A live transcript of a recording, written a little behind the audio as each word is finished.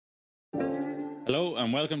Hello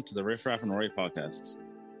and welcome to the Riff Raff and Rory podcast.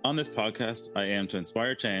 On this podcast, I aim to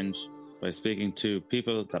inspire change by speaking to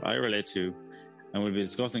people that I relate to, and we'll be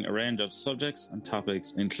discussing a range of subjects and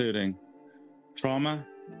topics including trauma,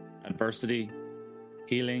 adversity,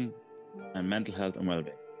 healing, and mental health and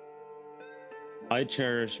well-being. I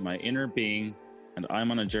cherish my inner being, and I'm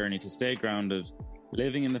on a journey to stay grounded,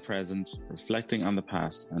 living in the present, reflecting on the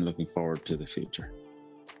past, and looking forward to the future.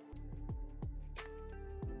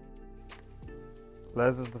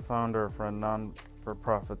 Les is the founder for a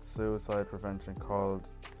non-for-profit suicide prevention called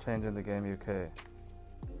Changing the Game UK.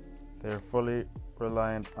 They are fully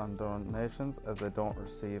reliant on donations as they don't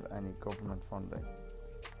receive any government funding.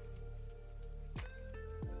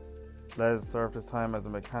 Les served his time as a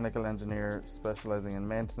mechanical engineer specialising in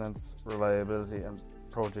maintenance, reliability and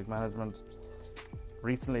project management.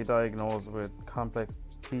 Recently diagnosed with complex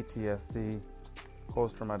PTSD,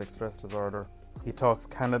 post-traumatic stress disorder. He talks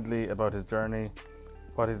candidly about his journey,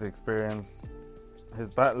 what he's experienced, his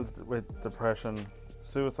battles with depression,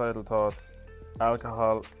 suicidal thoughts,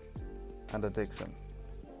 alcohol and addiction,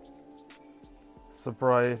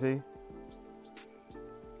 sobriety,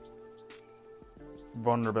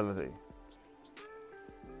 vulnerability,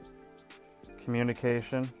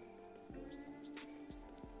 communication,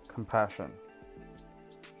 compassion,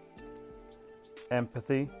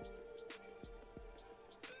 empathy,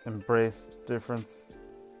 embrace difference,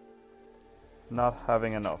 not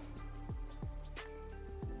having enough,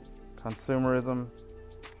 consumerism,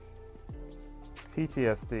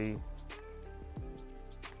 PTSD,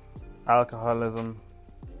 alcoholism,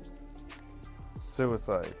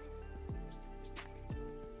 suicide,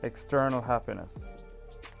 external happiness,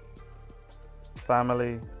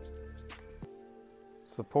 family,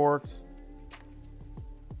 support,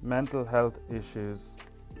 mental health issues,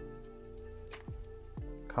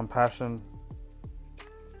 compassion,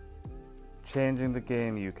 Changing the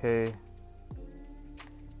Game UK,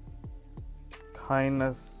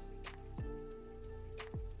 kindness,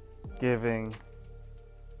 giving,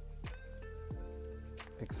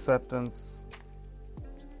 acceptance,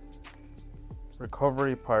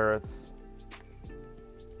 recovery pirates,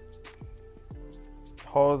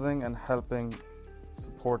 pausing and helping,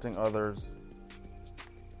 supporting others,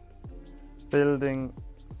 building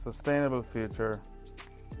sustainable future,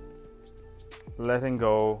 letting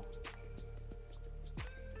go,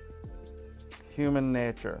 human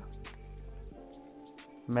nature,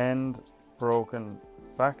 mend broken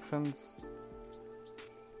factions,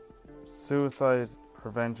 suicide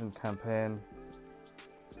prevention campaign,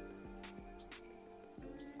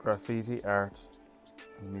 graffiti art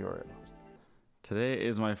and mural. Today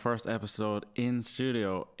is my first episode in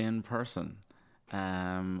studio, in person.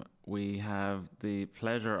 We have the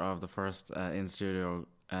pleasure of the first in studio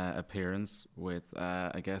appearance with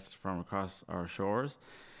a guest from across our shores.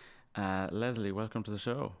 Leslie, welcome to the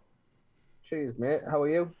show. Cheers, mate. How are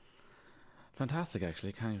you? Fantastic,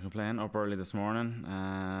 actually. Can't complain. Up early this morning.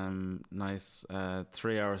 Nice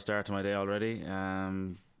 3-hour start to my day already.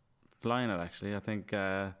 Flying it, actually. I think,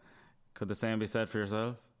 could the same be said for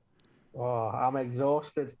yourself? Oh, I'm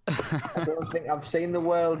exhausted. I don't think I've seen the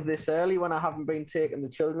world this early when I haven't been taking the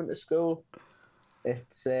children to school.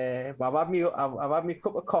 It's I've had me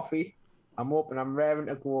cup of coffee. I'm up and I'm raring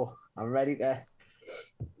to go. I'm ready to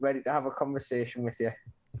have a conversation with you.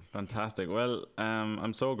 Fantastic. Well,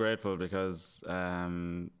 I'm so grateful because oh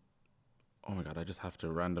my god, I just have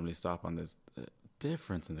to randomly stop on this. The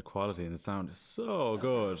difference in the quality and the sound is so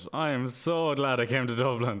good. I am so glad I came to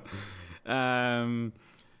Dublin.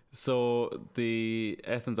 So the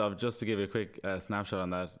essence of, just to give you a quick snapshot on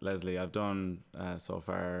that, Leslie, I've done so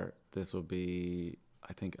far, this will be,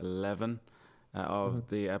 I think, 11 of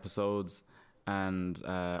the episodes, and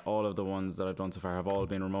all of the ones that I've done so far have all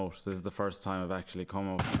been remote. So this is the first time I've actually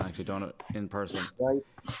come up and actually done it in person,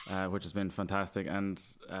 which has been fantastic. And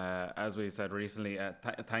as we said recently,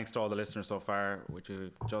 thanks to all the listeners so far, which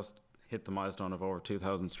we've just hit the milestone of over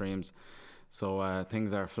 2,000 streams. So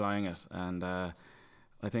things are flying it, and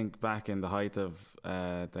I think back in the height of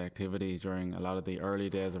the activity during a lot of the early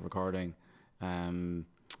days of recording,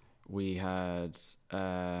 we had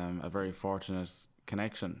a very fortunate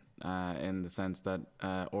connection in the sense that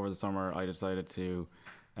over the summer I decided to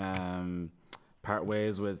part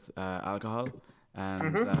ways with alcohol,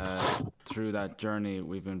 and through that journey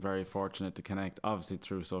we've been very fortunate to connect, obviously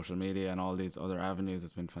through social media and all these other avenues.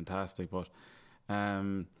 It's been fantastic, but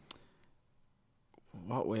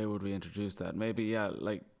what way would we introduce that? Maybe,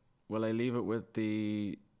 will I leave it with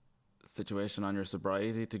the situation on your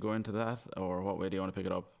sobriety to go into that, or what way do you want to pick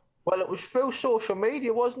it up? Well, it was through social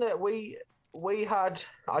media, wasn't it? we had,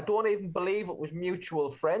 I don't even believe it was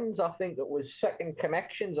mutual friends. I think it was second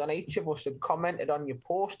connections, and each of us had commented on your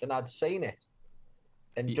post and I'd seen it.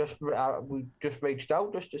 And we just reached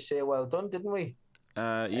out just to say well done, didn't we?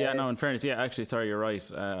 Yeah, no, in fairness, yeah, actually, sorry, you're right.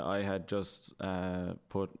 I had just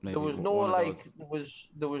put maybe there was no one of like those.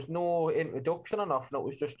 there was no introduction or nothing. It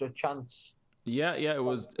was just a chance. Yeah, it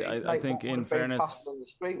was. I think, in fairness, on the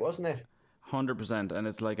street, wasn't it? 100%, and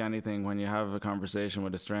it's like anything when you have a conversation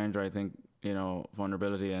with a stranger. I think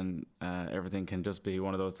vulnerability and everything can just be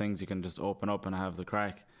one of those things you can just open up and have the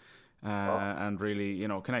crack, and really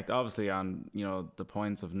connect. Obviously on the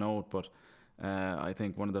points of note, but I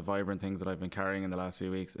think one of the vibrant things that I've been carrying in the last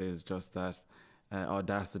few weeks is just that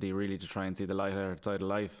audacity, really, to try and see the light outside of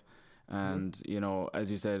life. And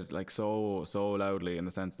as you said, like so loudly, in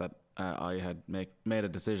the sense that I had made a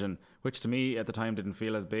decision which to me at the time didn't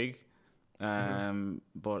feel as big,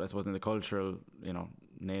 but I suppose in the cultural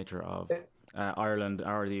nature of Ireland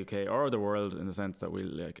or the UK or the world, in the sense that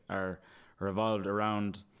we are revolved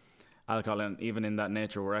around alcohol, and even in that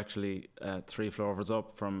nature, we're actually 3 floors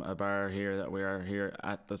up from a bar here that we are here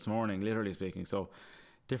at this morning, literally speaking. So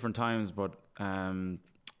different times, but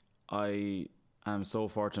I am so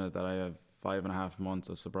fortunate that I have 5.5 months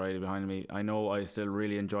of sobriety behind me. I know I still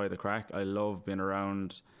really enjoy the crack. I love being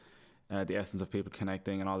around the essence of people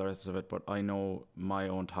connecting and all the rest of it, but I know my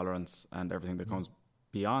own tolerance and everything that comes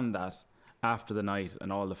beyond that after the night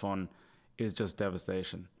and all the fun is just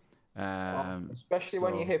devastation. Especially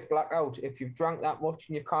when you hit blackout. If you've drank that much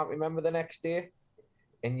and you can't remember the next day,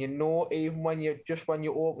 and even when you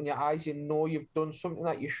open your eyes, you've done something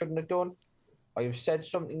that you shouldn't have done, or you've said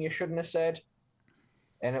something you shouldn't have said,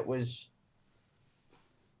 and it was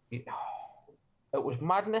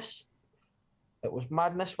madness. It was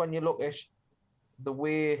madness when you look at the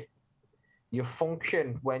way you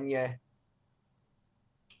function when you're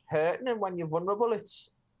hurting and when you're vulnerable.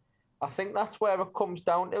 I think that's where it comes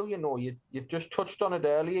down to. You just touched on it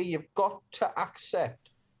earlier. You've got to accept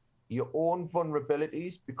your own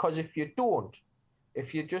vulnerabilities, because if you don't,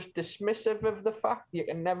 if you're just dismissive of the fact, you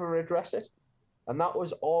can never address it. And that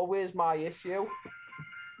was always my issue.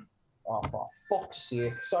 Oh, for fuck's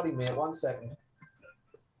sake. Sorry, mate. 1 second.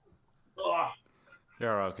 Ugh.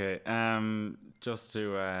 You're okay. Just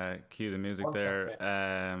to cue the music there.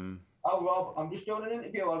 Oh, Rob, I'm just doing an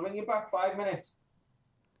interview. I'll ring you back 5 minutes.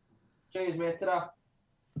 Cheers, mate. Ta-da.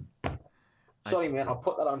 Sorry, mate. I'll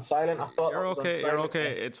put that on silent. I thought you're okay. You're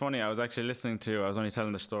okay. It's funny. I was actually I was only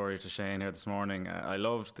telling the story to Shane here this morning. I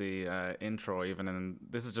loved the intro, even, and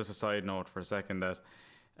this is just a side note for a second, that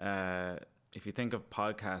if you think of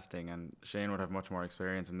podcasting, and Shane would have much more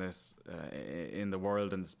experience in this, in the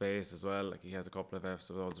world and the space as well. Like, he has a couple of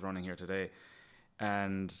episodes running here today,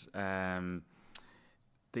 and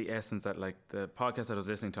the essence that, like, the podcast that I was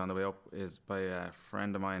listening to on the way up is by a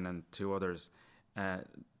friend of mine and two other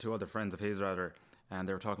friends of his, rather, and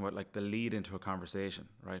they were talking about, like, the lead into a conversation,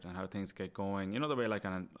 right, and how things get going. The way, like,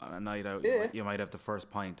 on a night out, you might have the first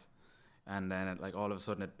pint, and then it, like, all of a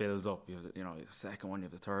sudden it builds up. You have the second one, you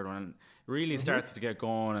have the third one, and it really starts to get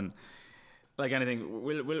going. And like anything,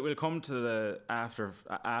 we'll come to the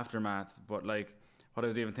aftermath, but like, what I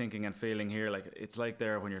was even thinking and feeling here, like, it's like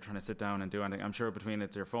there when you're trying to sit down and do anything. I'm sure between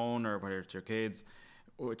it's your phone or whether it's your kids,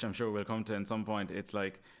 which I'm sure we'll come to in some point, it's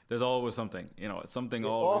like there's always something, something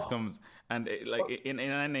always comes. And in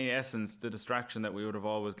any essence, the distraction that we would have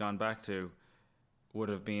always gone back to would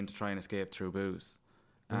have been to try and escape through booze.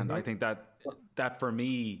 And I think that for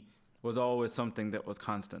me was always something that was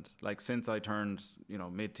constant. Like, since I turned,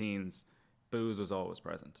 mid-teens, booze was always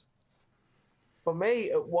present. For me,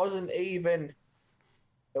 it wasn't even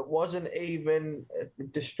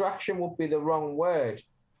distraction would be the wrong word.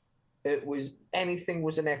 Anything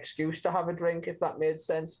was an excuse to have a drink, if that made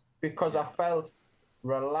sense, because I felt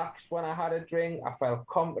relaxed when I had a drink. I felt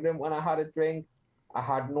confident when I had a drink. I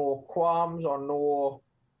had no qualms or no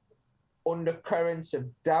undercurrents of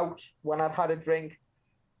doubt when I'd had a drink.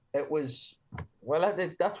 It was,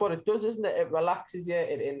 that's what it does, isn't it? It relaxes you,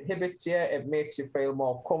 it inhibits you, it makes you feel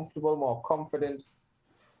more comfortable, more confident.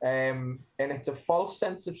 And it's a false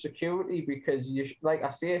sense of security, because like I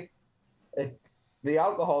say, the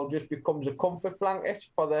alcohol just becomes a comfort blanket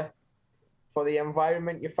for the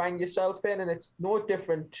environment you find yourself in, and it's no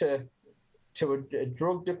different to a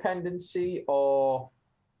drug dependency or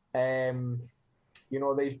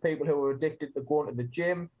these people who are addicted to going to the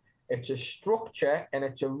gym. It's a structure and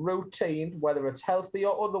it's a routine, whether it's healthy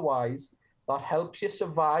or otherwise, that helps you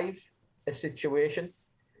survive a situation.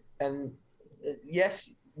 And yes,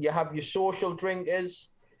 you have your social drinkers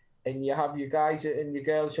and you have your guys and your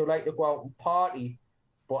girls who like to go out and party,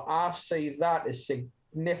 but I see that as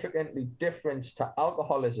significantly different to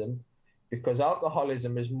alcoholism, because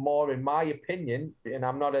alcoholism is more, in my opinion, and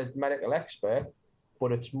I'm not a medical expert,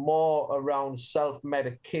 but it's more around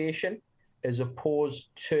self-medication as opposed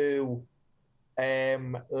to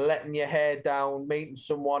letting your hair down, meeting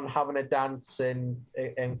someone, having a dance, and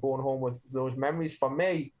going home with those memories. For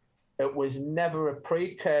me, it was never a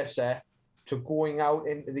precursor to going out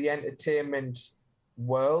into the entertainment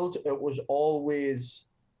world. It was always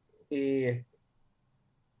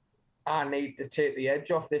I need to take the edge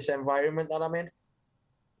off this environment that I'm in,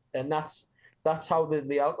 and that's how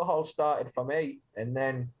the alcohol started for me. And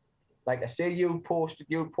then, like I say, you posted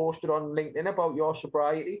on LinkedIn about your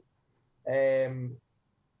sobriety, and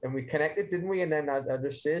we connected, didn't we? And then I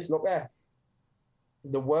just says, look,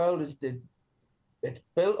 the world it's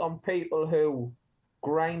built on people who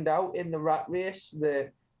grind out in the rat race, they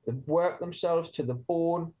work themselves to the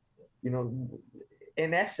bone. You know,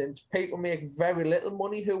 in essence, people make very little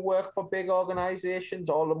money who work for big organizations.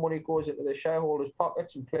 All the money goes into the shareholders'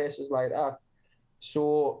 pockets and places like that.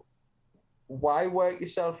 So why work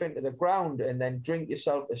yourself into the ground and then drink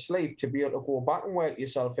yourself to sleep to be able to go back and work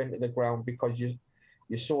yourself into the ground because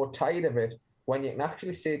you're so tired of it, when you can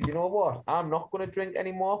actually say, do you know what, I'm not going to drink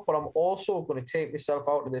anymore, but I'm also going to take myself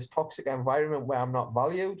out of this toxic environment where I'm not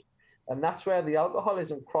valued. And that's where the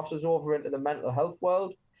alcoholism crosses over into the mental health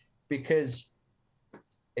world, because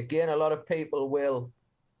again, a lot of people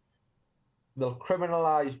they'll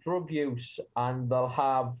criminalize drug use, and they'll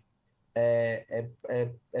have a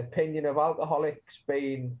opinion of alcoholics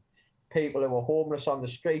being people who are homeless on the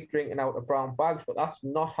street drinking out of brown bags, but that's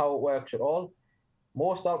not how it works at all.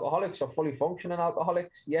 Most alcoholics are fully functioning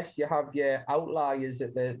alcoholics. Yes, you have your outliers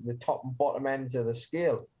at the top and bottom ends of the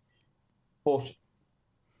scale, but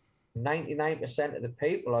 99% of the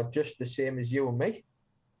people are just the same as you and me.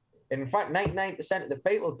 And in fact, 99% of the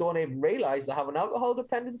people don't even realize they have an alcohol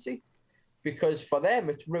dependency, because for them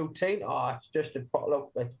it's routine. Oh, it's just a bottle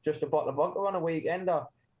of vodka on a weekend, or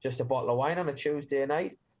just a bottle of wine on a Tuesday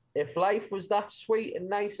night. If life was that sweet and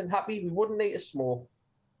nice and happy, we wouldn't need to smoke.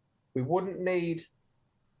 We wouldn't need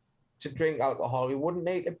to drink alcohol. We wouldn't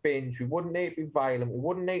need to binge. We wouldn't need to be violent. We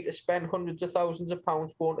wouldn't need to spend hundreds of thousands of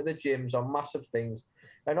pounds going to the gyms on massive things.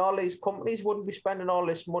 And all these companies wouldn't be spending all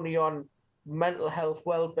this money on mental health,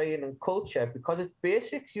 well-being and culture, because it's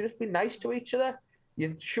basics. You just be nice to each other.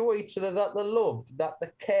 You show each other that they're loved, that they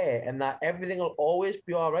care, and that everything will always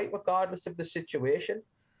be all right regardless of the situation.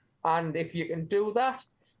 And if you can do that,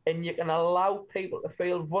 and you can allow people to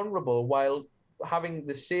feel vulnerable while having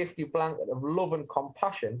the safety blanket of love and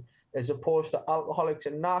compassion, as opposed to alcoholics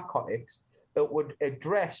and narcotics, it would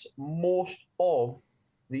address most of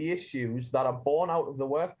the issues that are born out of the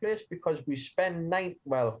workplace, because we spend 5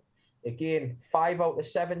 out of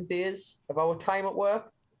 7 days of our time at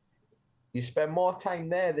work. You spend more time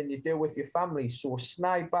there than you do with your family. So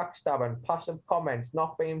snide backstabbing, passive comments,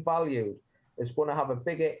 not being valued is going to have a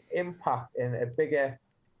bigger impact and a bigger,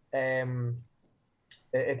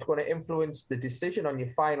 it's going to influence the decision on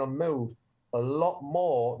your final mood a lot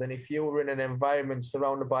more than if you were in an environment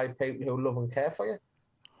surrounded by people who love and care for you.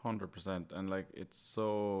 100%. And like, it's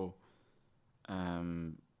so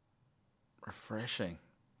refreshing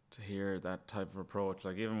to hear that type of approach.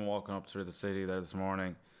 Like, even walking up through the city there this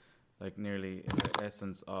morning, like nearly in the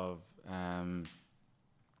essence of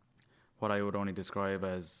what I would only describe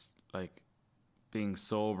as like being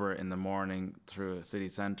sober in the morning through a city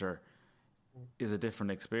centre is a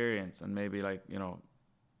different experience. And maybe, like, you know,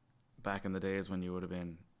 back in the days when you would have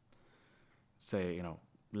been, say, you know,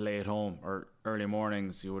 late home or early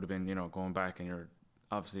mornings, you would have been, you know, going back, and you're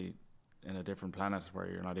obviously in a different planet where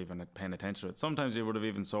you're not even paying attention to it. Sometimes you would have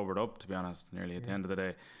even sobered up, to be honest, nearly at the end of the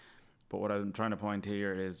day. But what I'm trying to point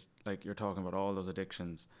here is, like, you're talking about all those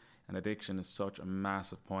addictions, and addiction is such a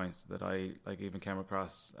massive point that I even came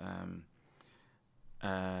across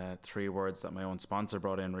 3 words that my own sponsor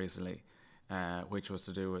brought in recently, which was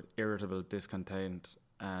to do with irritable, discontent,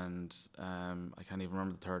 and I can't even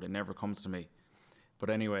remember the third. It never comes to me. But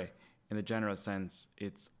anyway, in the general sense,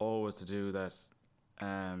 it's always to do that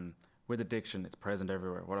with addiction. It's present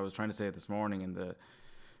everywhere. What I was trying to say this morning, and the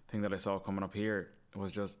thing that I saw coming up here,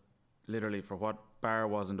 was just literally, for what bar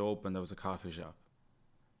wasn't open, there was a coffee shop.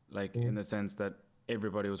 Like, in the sense that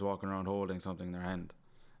everybody was walking around holding something in their hand.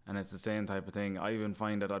 And it's the same type of thing. I even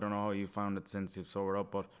find it, I don't know how you found it since you've sobered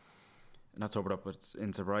up, but not sobered up, but it's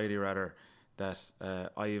in sobriety rather, that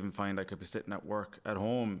I even find I could be sitting at work at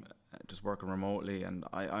home, just working remotely, and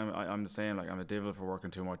I'm the same. Like, I'm a devil for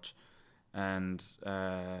working too much, and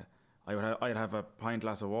I'd have a pint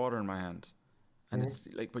glass of water in my hand, and it's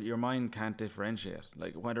like, but your mind can't differentiate,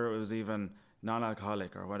 like, whether it was even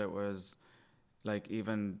non-alcoholic or whether it was like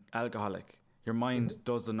even alcoholic, your mind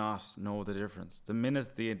does not know the difference. The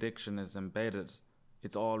minute the addiction is embedded,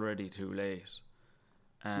 it's already too late.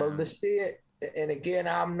 Well, they say, and again,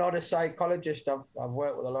 I'm not a psychologist. I've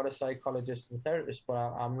worked with a lot of psychologists and therapists, but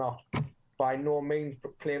I'm not by no means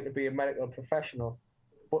claim to be a medical professional.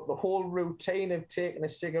 But the whole routine of taking a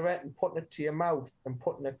cigarette and putting it to your mouth and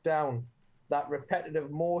putting it down, that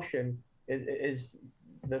repetitive motion is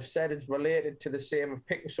they've said is related to the same of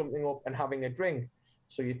picking something up and having a drink.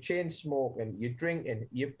 So you're chain smoking, you're drinking,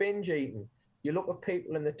 you're binge eating. You look at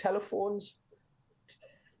people in the telephones.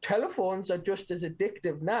 Telephones are just as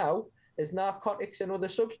addictive now as narcotics and other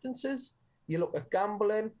substances. You look at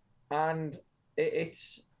gambling, and it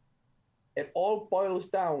all boils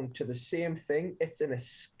down to the same thing. It's an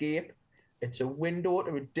escape. It's a window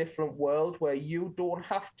to a different world where you don't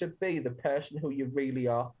have to be the person who you really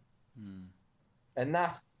are. And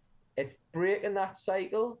that it's breaking that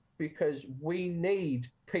cycle, because we need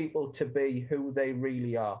people to be who they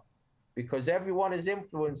really are. Because everyone is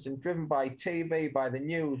influenced and driven by TV, by the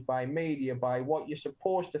news, by media, by what you're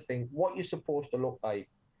supposed to think, what you're supposed to look like.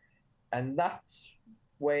 And that's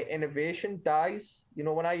where innovation dies. You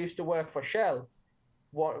know, when I used to work for Shell,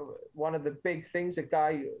 one of the big things, a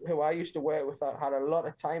guy who I used to work with had a lot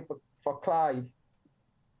of time for Clive,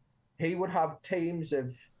 he would have teams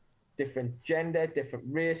of different gender, different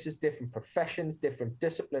races, different professions, different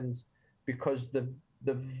disciplines, because the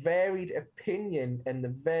varied opinion and the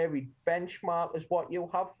varied benchmark is what you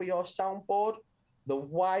have for your soundboard. The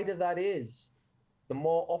wider that is, the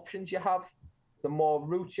more options you have, the more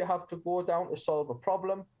routes you have to go down to solve a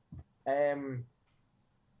problem. And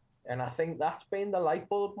I think that's been the light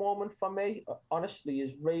bulb moment for me, honestly,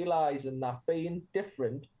 is realizing that being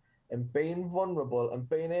different and being vulnerable and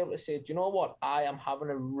being able to say, do you know what? I am having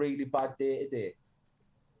a really bad day today.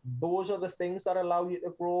 Those are the things that allow you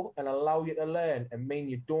to grow and allow you to learn and mean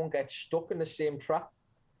you don't get stuck in the same trap.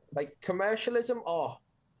 Like commercialism,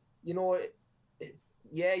 you know,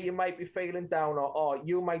 yeah, you might be feeling down, or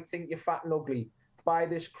you might think you're fat and ugly. Buy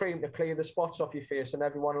this cream to clear the spots off your face and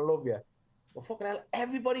everyone will love you. Well, fucking hell,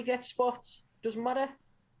 everybody gets spots. Doesn't matter.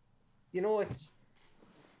 You know, it's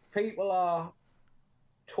people are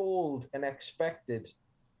told and expected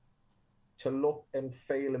to look and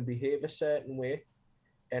feel and behave a certain way.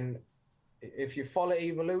 And if you follow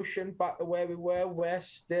evolution back to where we were, we're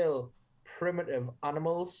still primitive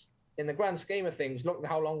animals. In the grand scheme of things, look at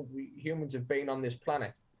how long humans have been on this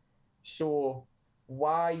planet. So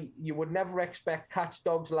why you would never expect cats,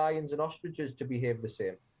 dogs, lions, and ostriches to behave the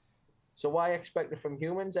same. So why expect it from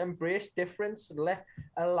humans? Embrace difference,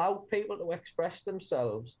 allow people to express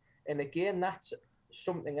themselves. And again, that's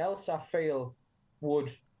something else I feel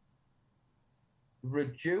would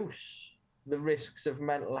reduce the risks of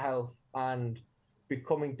mental health and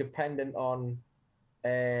becoming dependent on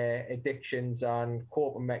addictions and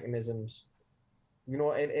coping mechanisms. You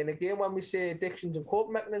know, and again, when we say addictions and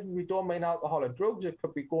coping mechanisms, we don't mean alcohol or drugs. It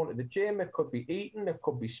could be going to the gym, it could be eating, it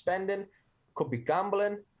could be spending, it could be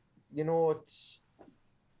gambling. You know,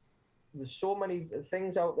 there's so many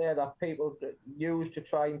things out there that people use to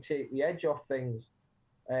try and take the edge off things.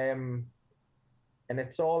 And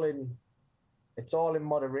it's all in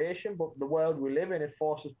moderation, but the world we live in, it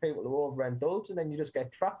forces people to overindulge, and then you just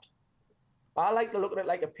get trapped. I like to look at it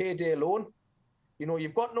like a payday loan. You know,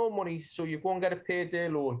 you've got no money, so you go and get a payday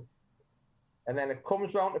loan. And then it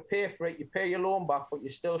comes round to pay for it, you pay your loan back, but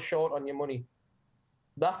you're still short on your money.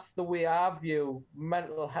 That's the way I view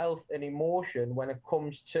mental health and emotion when it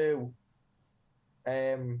comes to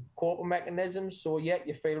coping mechanisms. So yeah,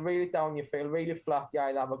 you feel really down, you feel really flat, you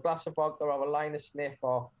either have a glass of vodka or have a line of sniff,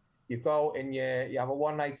 or you go and you have a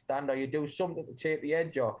one-night stand, or you do something to take the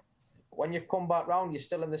edge off. When you come back round, you're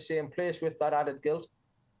still in the same place with that added guilt,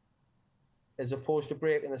 as opposed to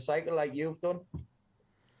breaking the cycle like you've done.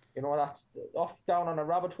 You know, that's off down on a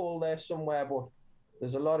rabbit hole there somewhere, but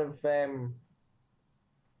there's a lot of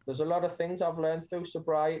things I've learned through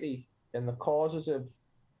sobriety and the causes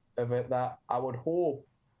of it that I would hope,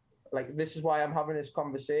 like, this is why I'm having this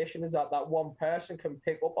conversation, is that one person can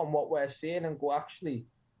pick up on what we're saying and go, actually,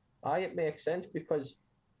 it makes sense, because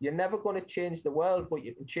you're never going to change the world, but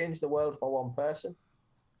you can change the world for one person.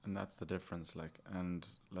 And that's the difference, like, and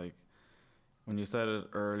like when you said it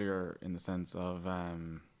earlier in the sense of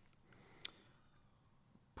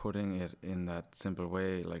putting it in that simple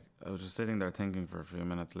way, like I was just sitting there thinking for a few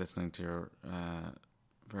minutes, listening to your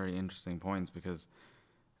very interesting points, because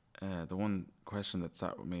the one question that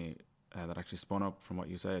sat with me that actually spun up from what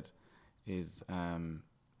you said is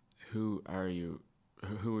who are you,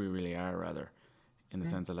 who we really are, rather, in the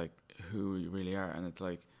sense of like who we really are. And it's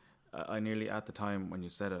like I nearly, at the time when you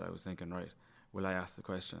said it, I was thinking, right, will I ask the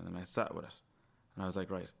question? And I sat with it, and I was like,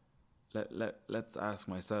 right, let's ask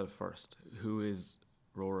myself first, who is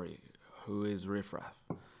Rory? Who is Riff Raff?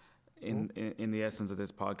 In the essence of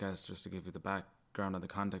this podcast, just to give you the background and the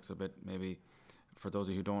context a bit, maybe for those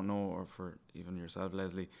of you who don't know, or for even yourself,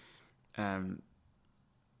 Leslie,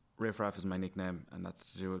 Riff Raff is my nickname, and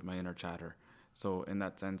that's to do with my inner chatter. So in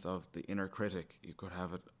that sense of the inner critic, you could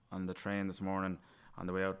have it on the train this morning, on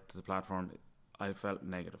the way out to the platform, I felt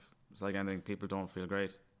negative. It's like anything, people don't feel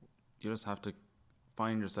great. You just have to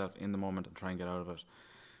find yourself in the moment and try and get out of it.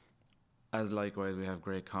 As likewise, we have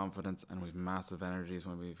great confidence and we have massive energies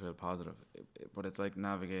when we feel positive. But it's like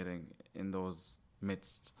navigating in those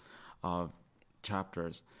midst of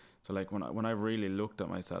chapters. So like when I really looked at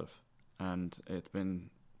myself, and it's been,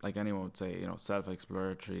 like anyone would say,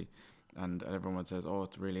 self-exploratory, and everyone says, oh,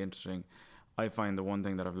 it's really interesting. I find the one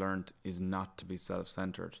thing that I've learned is not to be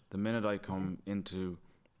self-centered. The minute I come into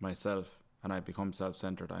myself and I become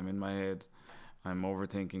self-centered, I'm in my head, I'm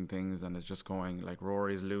overthinking things, and it's just going like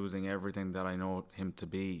Rory's losing everything that I know him to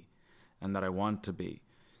be and that I want to be.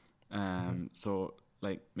 So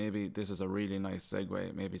like maybe this is a really nice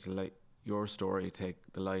segue, maybe to let your story take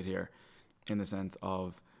the light here, in the sense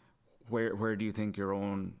of where do you think your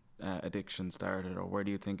own addiction started, or where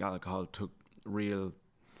do you think alcohol took real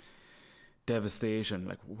devastation?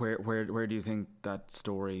 Like where do you think that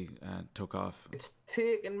story took off? It's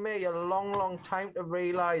taken me a long time to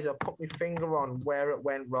realise I put my finger on where it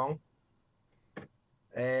went wrong.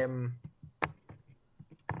 And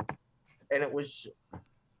it was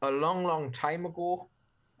a long time ago.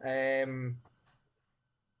 I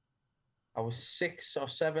was 6 or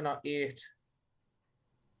 7 or 8.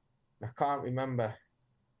 I can't remember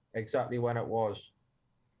exactly when it was.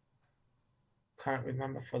 Can't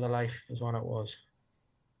remember for the life as when it was.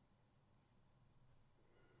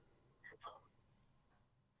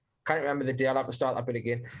 Can't remember the day. I'll have to start that bit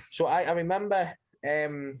again. So I remember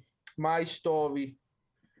my story.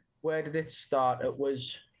 Where did it start? It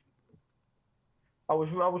was. I was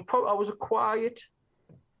a quiet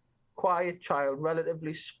child,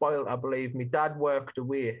 relatively spoiled, I believe. My dad worked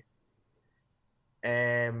away.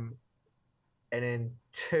 And in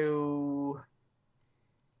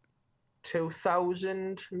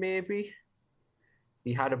 2000 maybe,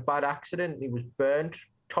 he had a bad accident. He was burnt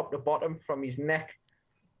top to bottom from his neck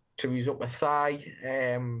to his upper thigh,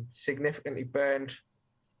 significantly burnt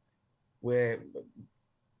with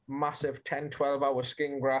massive 10-12 hour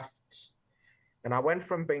skin grafts. And I went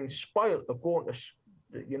from being spoiled to going to,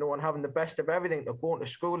 and having the best of everything, to going to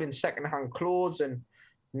school in secondhand clothes and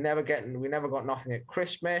we never got nothing at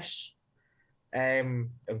Christmas. And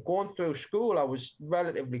going through school, I was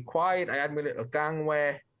relatively quiet. I had my little gang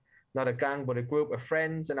not a gang, but a group of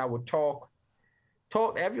friends, and I would talk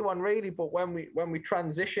to everyone really. But when we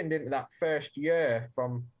transitioned into that first year,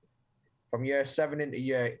 from year 7 into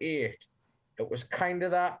year 8, it was kind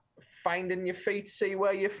of that finding your feet, see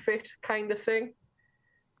where you fit kind of thing.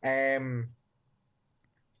 And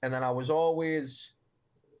then I was always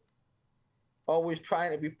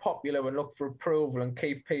trying to be popular and look for approval and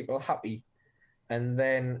keep people happy. And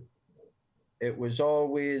then it was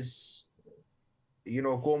always,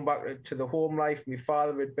 going back to the home life. My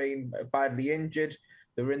father had been badly injured.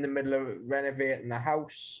 They were in the middle of renovating the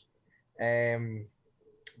house. The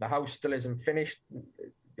house still isn't finished,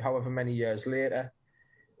 however many years later.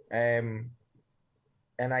 And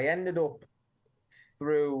I ended up,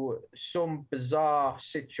 through some bizarre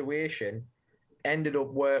situation,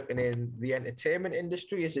 working in the entertainment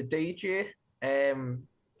industry as a DJ.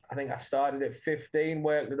 I think I started at 15,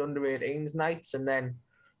 worked at under 18s nights, and then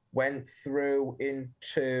went through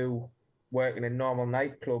into working in normal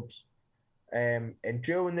nightclubs. And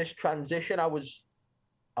during this transition, I was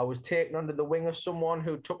taken under the wing of someone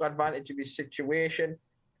who took advantage of his situation,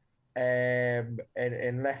 and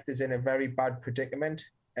left us in a very bad predicament.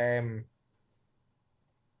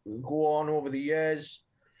 Go on over the years,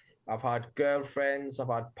 I've had girlfriends, I've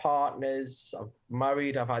had partners, I've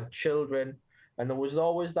married, I've had children. And there was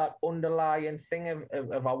always that underlying thing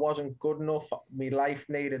of I wasn't good enough. My life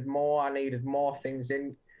needed more. I needed more things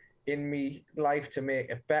in me life to make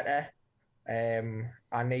it better.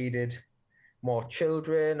 I needed more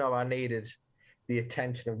children, or I needed the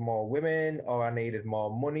attention of more women, or I needed more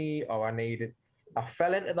money, or I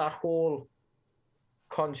fell into that whole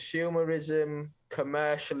consumerism,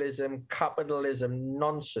 commercialism, capitalism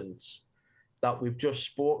nonsense that we've just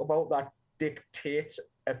spoke about, that dictates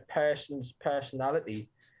a person's personality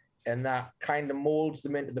and that kind of molds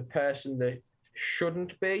them into the person they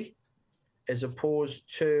shouldn't be, as opposed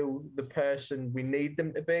to the person we need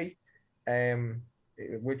them to be,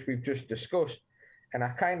 which we've just discussed. And I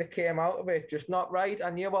kind of came out of it just not right. I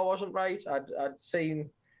knew I wasn't right. I'd seen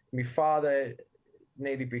my father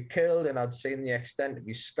nearly be killed, and I'd seen the extent of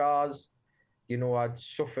his scars. You know, I'd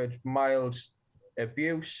suffered mild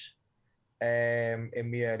abuse in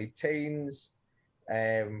my early teens.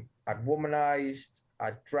 I'd womanized,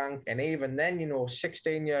 I'd drank, and even then, you know,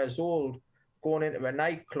 16 years old, going into a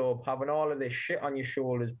nightclub, having all of this shit on your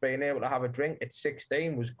shoulders, being able to have a drink at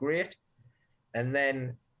 16 was great. And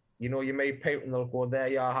then, you know, you meet people and they'll go, there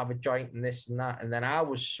you are, have a joint and this and that. And then I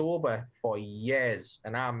was sober for years,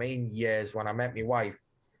 and I mean years, when I met my wife.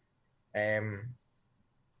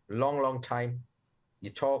 Long time.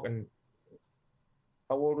 You're talking,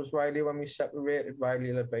 how old was Riley when we separated?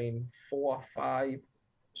 Riley will have been 4 or 5.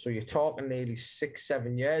 So you're talking nearly 6,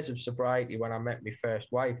 7 years of sobriety when I met my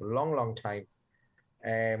first wife. A long time.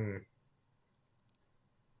 And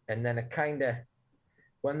then it kind of,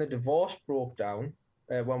 when the divorce broke down,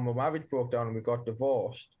 when my marriage broke down and we got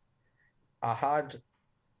divorced, I had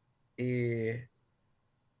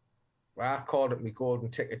I called it my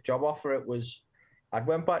golden ticket job offer. It was, I'd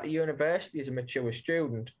went back to university as a mature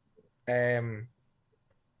student. And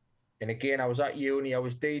again, I was at uni, I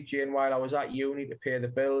was DJing while I was at uni to pay the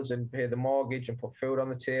bills and pay the mortgage and put food on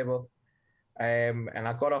the table. And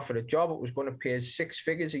I got offered a job. It was going to pay 6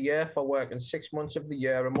 figures a year for working 6 months of the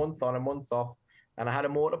year, a month on, a month off. And I had a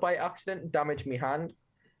motorbike accident and damaged my hand.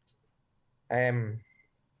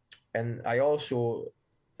 And I also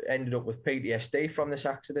ended up with PTSD from this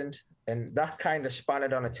accident. And that kind of spun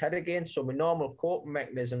it on its head again. So my normal coping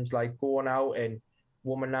mechanisms, like going out and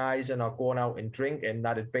womanizing or going out and drinking,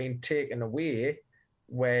 that had been taken away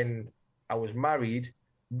when I was married,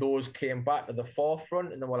 those came back to the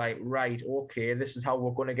forefront, and they were like, right, okay, this is how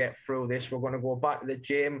we're going to get through this. We're going to go back to the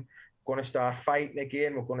gym. We're going to start fighting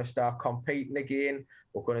again. We're going to start competing again.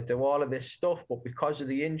 We're going to do all of this stuff. But because of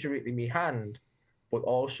the injury to my hand, but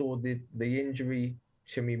also the injury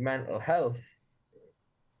to my mental health,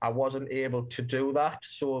 I wasn't able to do that.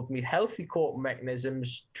 So my healthy coping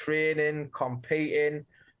mechanisms, training, competing,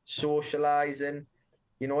 socializing,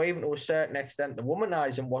 you know, even to a certain extent, the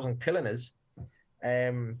womanizing wasn't killing us.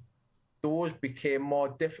 Those became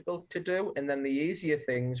more difficult to do. And then the easier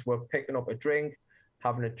things were picking up a drink,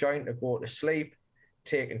 having a joint to go to sleep,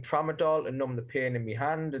 taking tramadol to numb the pain in my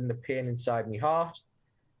hand and the pain inside my heart.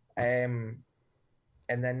 And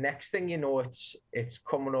then next thing you know, it's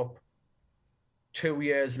coming up 2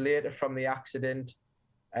 years later from the accident.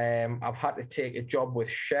 I've had to take a job with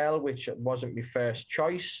Shell, which wasn't my first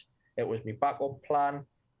choice. It was my backup plan.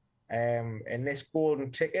 And this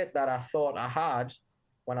golden ticket that I thought I had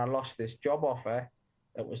when I lost this job offer,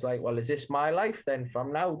 it was like, well, is this my life then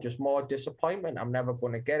from now? Just more disappointment. I'm never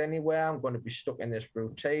going to get anywhere. I'm going to be stuck in this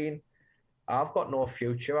routine. I've got no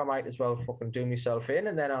future. I might as well fucking do myself in.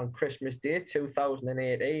 And then on Christmas Day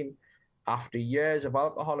 2018, after years of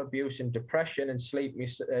alcohol abuse and depression and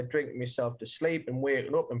drinking myself to sleep and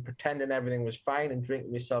waking up and pretending everything was fine and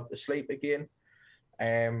drinking myself to sleep again,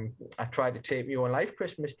 I tried to take my own life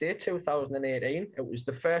Christmas Day 2018. It was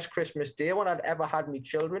the first Christmas Day when I'd ever had my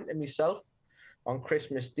children and myself. On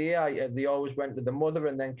Christmas Day, they always went to the mother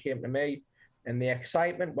and then came to me. And the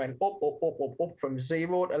excitement went up from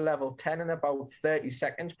 0 to level 10 in about 30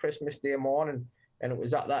 seconds Christmas Day morning. And it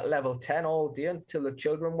was at that level 10 all day until the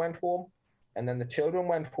children went home. And then the children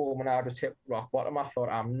went home and I just hit rock bottom. I thought,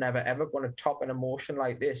 I'm never, ever going to top an emotion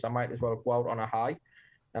like this. I might as well go out on a high.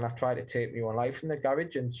 And I tried to take my own life in the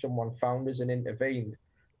garage, and someone found us and intervened.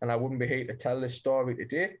 And I wouldn't be here to tell this story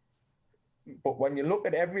today. But when you look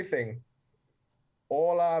at everything,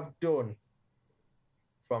 all I've done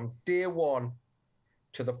from day one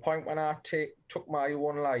to the point when I took my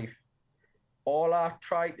own life, all I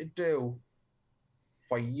tried to do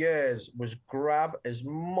for years was grab as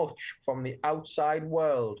much from the outside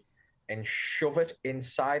world and shove it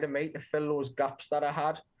inside of me to fill those gaps that I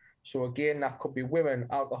had. So again, that could be women,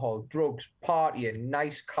 alcohol, drugs, partying,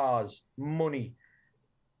 nice cars, money,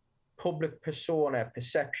 public persona,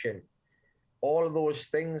 perception. All of those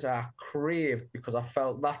things I craved because I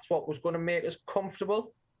felt that's what was going to make us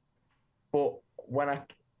comfortable. But when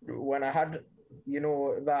I had, you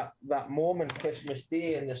know, that moment, Christmas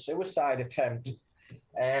Day and the suicide attempt,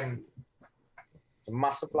 a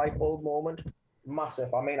massive light bulb moment,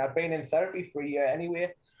 massive. I mean, I'd been in therapy for a year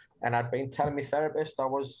anyway, and I'd been telling my therapist I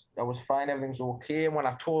was fine, everything's okay. And when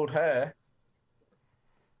I told her,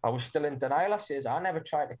 I was still in denial. I says, I never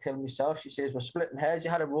tried to kill myself. She says, we're splitting hairs.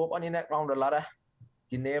 You had a rope on your neck round a ladder.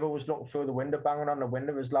 Your neighbour was looking through the window, banging on the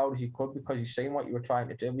window as loud as he could because he's seen what you were trying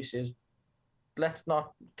to do. He says, let's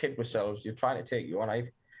not kid ourselves. You're trying to take your own life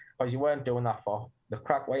because you weren't doing that for the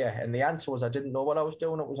crack, were you? And the answer was, I didn't know what I was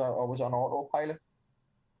doing. I was on autopilot.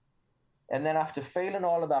 And then after feeling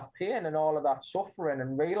all of that pain and all of that suffering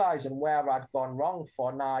and realizing where I'd gone wrong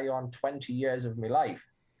for nigh on 20 years of my life,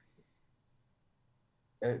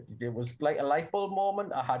 it was like a light bulb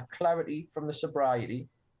moment. I had clarity from the sobriety.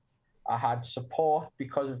 I had support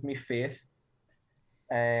because of my faith.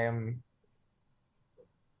 And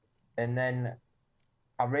then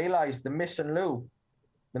I realized the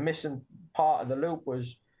missing part of the loop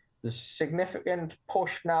was the significant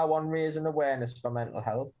push now on raising awareness for mental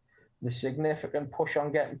health, the significant push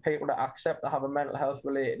on getting people to accept they have a mental health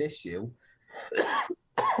related issue.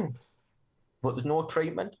 But there's no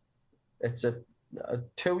treatment. It's a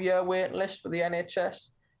 2-year waiting list for the NHS.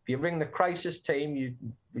 If you ring the crisis team,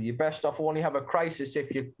 you're best off only have a crisis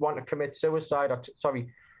if you want to commit suicide.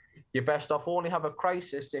 You're best off only have a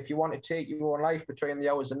crisis if you want to take your own life between the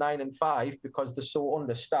hours of 9 and 5 because they're so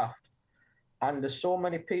understaffed. And there's so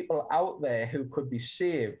many people out there who could be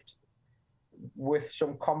saved with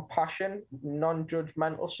some compassion,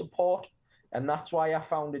 non-judgmental support. And that's why I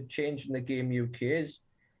founded Changing the Game UK, is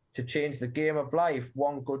to change the game of life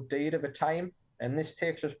one good deed at a time. And this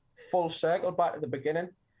takes us full circle back to the beginning.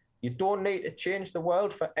 You don't need to change the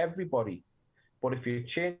world for everybody. But if you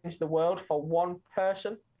change the world for one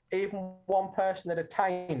person, even one person at a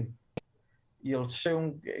time, you'll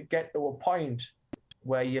soon get to a point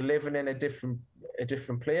where you're living in a different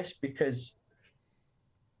place, because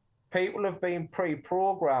people have been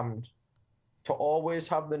pre-programmed to always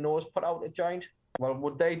have the nose put out of joint. Well,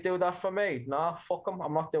 would they do that for me? Nah, fuck them.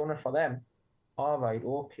 I'm not doing it for them. All right,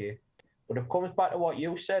 okay. But it comes back to what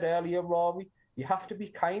you said earlier, Rory. You have to be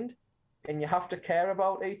kind, and you have to care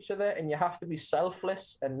about each other, and you have to be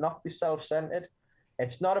selfless and not be self-centered.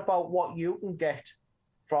 It's not about what you can get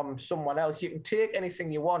from someone else. You can take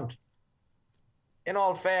anything you want. In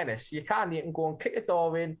all fairness, you can go and kick a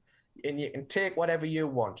door in and you can take whatever you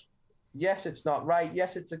want. Yes, it's not right.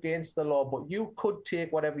 Yes, it's against the law, but you could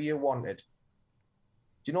take whatever you wanted.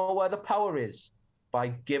 Do you know where the power is? By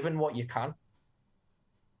giving what you can.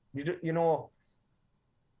 You know,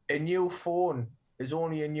 a new phone is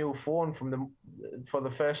only a new phone for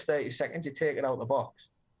the first 30 seconds you take it out of the box.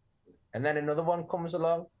 And then another one comes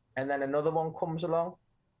along, and then another one comes along.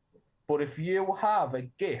 But if you have a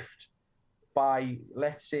gift by,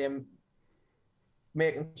 let's say,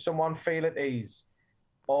 making someone feel at ease,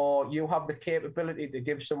 or you have the capability to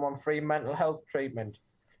give someone free mental health treatment,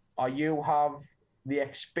 or you have the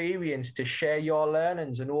experience to share your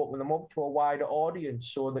learnings and open them up to a wider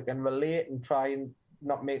audience so they can relate and try and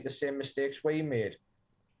not make the same mistakes we made.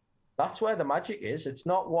 That's where the magic is. It's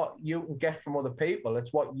not what you can get from other people.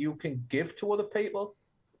 It's what you can give to other people.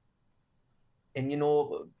 And, you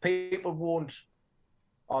know, people will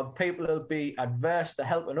be adverse to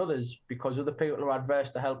helping others because other people are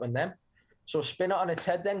adverse to helping them. So spin it on its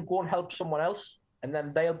head then, go and help someone else, and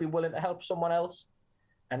then they'll be willing to help someone else.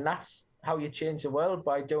 And that's how you change the world,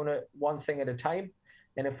 by doing it one thing at a time.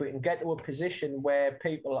 And if we can get to a position where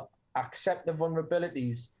people accept the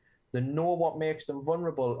vulnerabilities, they know what makes them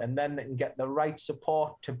vulnerable, and then they can get the right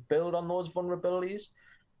support to build on those vulnerabilities.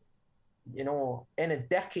 You know, in a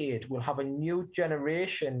decade, we'll have a new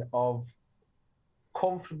generation of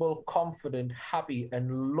comfortable, confident, happy,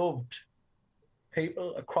 and loved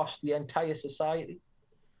people across the entire society.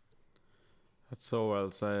 That's so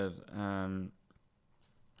well said.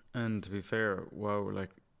 And to be fair, wow, like,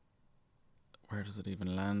 where does it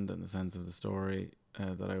even land in the sense of the story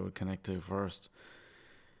that I would connect to first?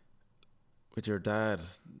 With your dad,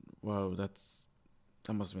 wow, that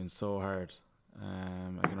must have been so hard.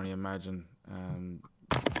 I can only imagine.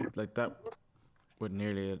 Like that, with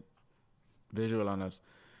nearly a visual on it,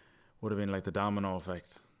 would have been like the domino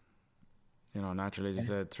effect. You know, naturally, as you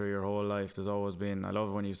said, through your whole life, there's always been. I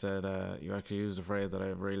love when you said you actually used a phrase that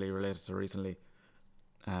I've really related to recently.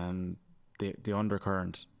 The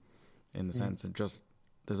undercurrent, in the sense of just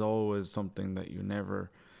there's always something that you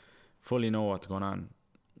never fully know what's going on.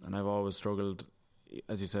 And I've always struggled,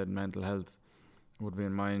 as you said, mental health would be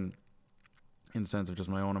in mine, in the sense of just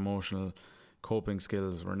my own emotional coping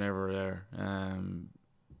skills were never there, and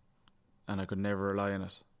I could never rely on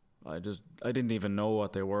it. I didn't even know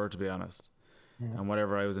what they were, to be honest. And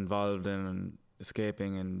whatever I was involved in and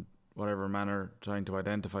escaping in whatever manner, trying to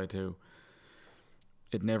identify to,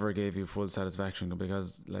 it never gave you full satisfaction,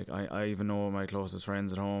 because like I even know my closest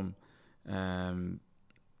friends at home,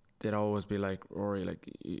 they'd always be like, Rory, like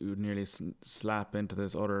you'd nearly slap into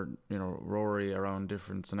this other, you know, Rory around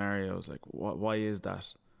different scenarios. Like, why is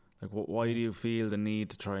that? Like, why do you feel the need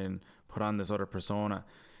to try and put on this other persona?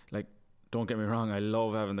 Like, don't get me wrong, I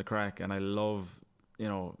love having the crack, and I love, you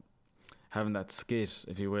know, having that skit,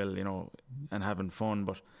 if you will, you know, and having fun.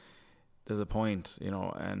 But there's a point, you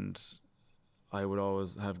know, and I would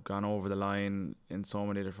always have gone over the line in so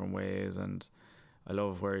many different ways. And I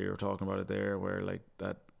love where you're talking about it there, where like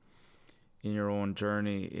that in your own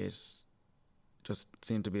journey, it just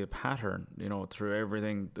seemed to be a pattern, you know, through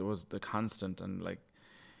everything. There was the constant, and like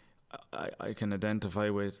I can identify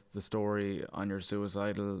with the story on your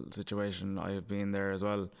suicidal situation. I have been there as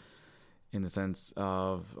well, in the sense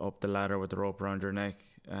of up the ladder with the rope around your neck.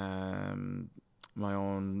 My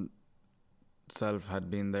own self had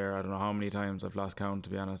been there. I don't know how many times, I've lost count, to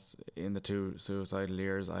be honest, in the 2 suicidal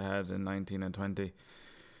years I had in 19 and 20.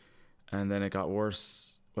 And then it got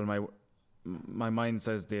worse. Well, my mind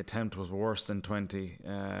says the attempt was worse in 20,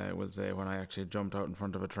 we'll say, when I actually jumped out in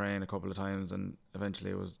front of a train a couple of times, and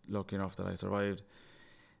eventually was lucky enough that I survived.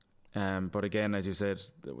 But again, as you said,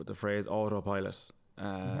 the phrase autopilot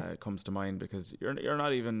comes to mind, because you're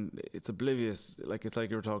not even, it's oblivious. Like, it's like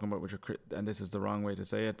you were talking about with your, and this is the wrong way to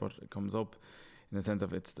say it, but it comes up in the sense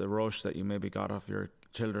of it's the rush that you maybe got off your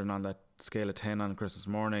children on that scale of 10 on Christmas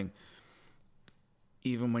morning.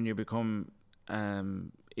 Even when you become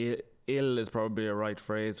ill is probably a right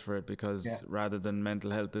phrase for it, because rather than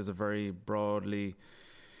mental health is a very broadly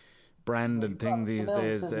branded thing these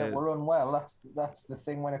days. We're unwell. That's the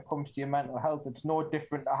thing when it comes to your mental health. It's no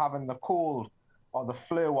different to having the cold or the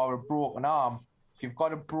flu or a broken arm. If you've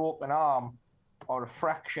got a broken arm or a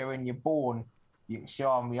fracture in your bone, you can say,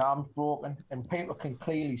 "Oh, my arm's broken," and people can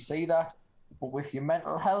clearly see that. But with your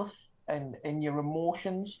mental health and your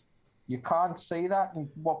emotions, you can't see that. And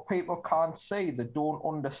what people can't see, they don't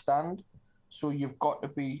understand. So you've got to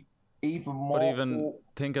be even more. But even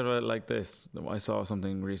think of it like this. I saw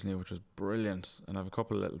something recently which was brilliant, and I have a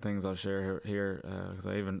couple of little things I'll share here, because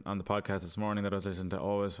I even on the podcast this morning that I was listening to,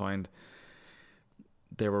 always find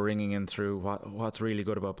they were ringing in through what's really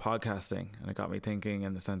good about podcasting, and it got me thinking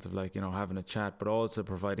in the sense of, like, you know, having a chat, but also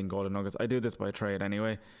providing golden nuggets. I do this by trade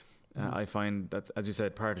anyway. I find that, as you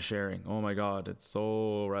said, part of sharing. Oh my God, it's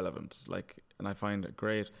so relevant. Like, and I find it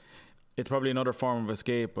great. It's probably another form of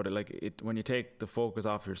escape, but when you take the focus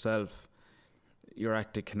off yourself, you're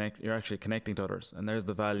actually connecting to others, and there's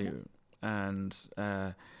the value. And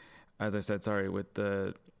as I said, with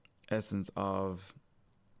the essence of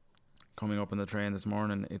coming up on the train this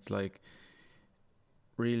morning, it's like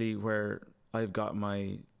really where I've got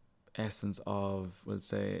my essence of, we'll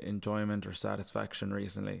say, enjoyment or satisfaction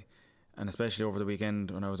recently, and especially over the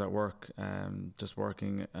weekend when I was at work, just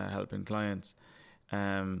working, helping clients.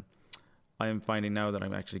 I'm finding now that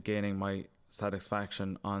I'm actually gaining my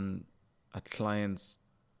satisfaction on a client's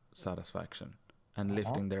satisfaction and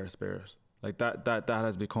lifting their spirit. Like that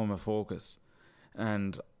has become a focus.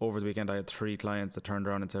 And over the weekend I had 3 clients that turned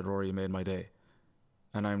around and said, "Rory, you made my day."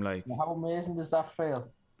 And I'm like, how amazing does that feel?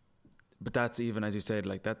 But that's, even as you said,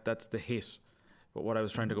 like that's the hit. But what I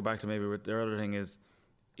was trying to go back to maybe with the other thing is,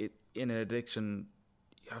 it in an addiction,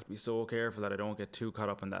 you have to be so careful that I don't get too caught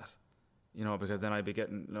up in that. You know, because then I'd be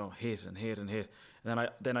getting, you know, hit, and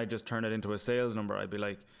then I just turn it into a sales number. I'd be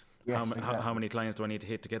like, how many clients do I need to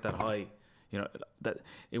hit to get that high? You know, that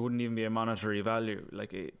it wouldn't even be a monetary value.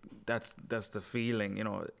 Like that's the feeling. You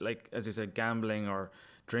know, like as you said, gambling or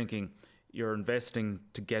drinking, you're investing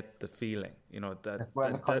to get the feeling. You know, that's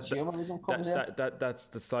where the consumerism comes in. That's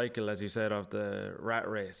the cycle, as you said, of the rat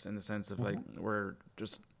race, in the sense of like we're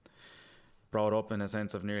just brought up in a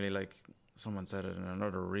sense of nearly like. Someone said it in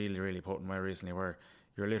another really, really potent way recently, where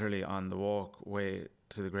you're literally on the walkway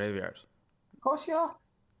to the graveyard. Of course you are.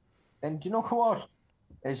 And you know what?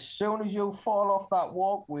 As soon as you fall off that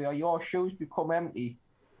walkway or your shoes become empty,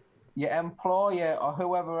 your employer or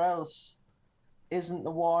whoever else isn't the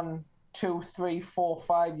one 2, 3, 4,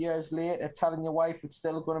 5 years later telling your wife it's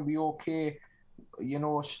still going to be okay, you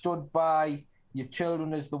know, stood by your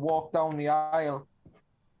children as they walk down the aisle.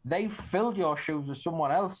 They filled your shoes with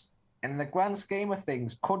someone else. And in the grand scheme of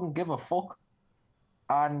things, couldn't give a fuck.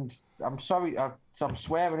 And I'm sorry, I'm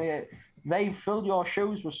swearing here. They filled your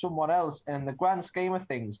shoes with someone else, and in the grand scheme of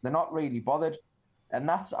things, they're not really bothered. And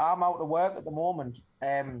I'm out of work at the moment.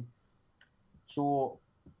 So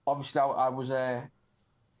obviously, I was a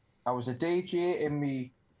DJ in my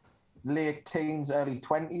late teens, early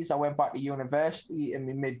 20s. I went back to university in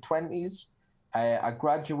my mid 20s. I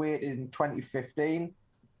graduated in 2015.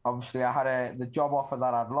 Obviously, I had the job offer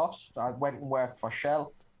that I'd lost. I went and worked for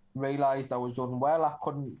Shell, realised I was unwell. I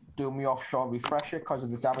couldn't do my offshore refresher because of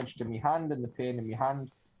the damage to my hand and the pain in my hand.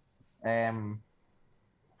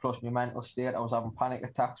 Plus my mental state. I was having panic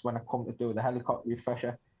attacks when I come to do the helicopter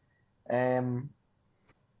refresher. And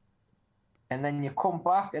then you come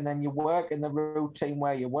back and then you work in the routine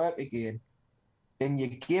where you work again. And you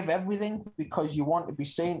give everything because you want to be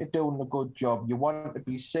seen to doing a good job. You want to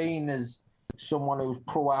be seen as someone who's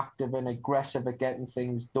proactive and aggressive at getting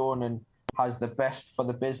things done and has the best for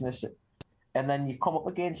the business. And then you come up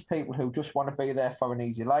against people who just want to be there for an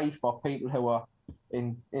easy life, or people who are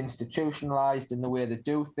institutionalized in the way they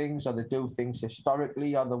do things, or they do things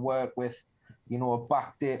historically, or they work with, a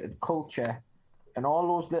backdated culture. And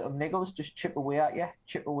all those little niggles just chip away at you,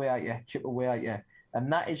 chip away at you, chip away at you.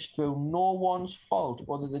 And that is through no one's fault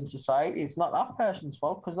other than society. It's not that person's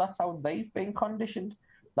fault, because that's how they've been conditioned.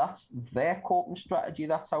 That's their coping strategy.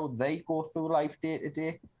 That's how they go through life day to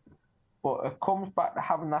day. But it comes back to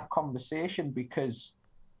having that conversation, because,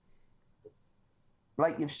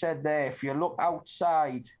 like you've said there, if you look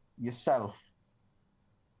outside yourself,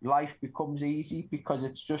 life becomes easy because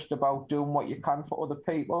it's just about doing what you can for other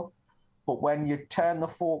people. But when you turn the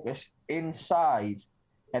focus inside,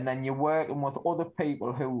 and then you're working with other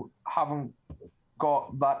people who haven't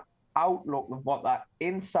got that outlook of what that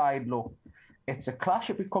inside look, it's a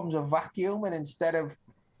clash. It becomes a vacuum, and instead of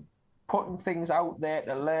putting things out there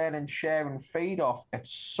to learn and share and feed off, it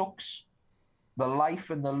sucks the life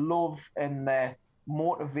and the love and the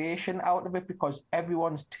motivation out of it, because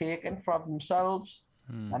everyone's taken from themselves.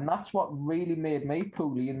 And that's what really made me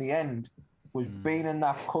Pooley in the end, was being in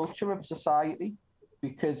that culture of society,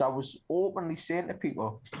 because I was openly saying to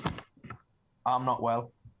people, I'm not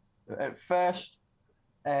well. At first,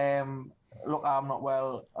 look, I'm not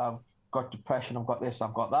well, I've got depression, I've got this,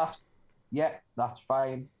 I've got that. Yeah, that's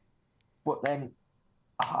fine. But then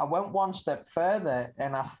I went one step further,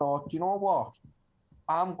 and I thought, you know what?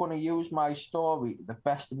 I'm going to use my story to the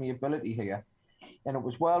best of my ability here. And it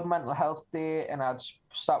was World Mental Health Day, and I'd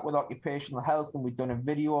sat with Occupational Health, and we'd done a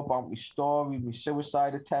video about my story, my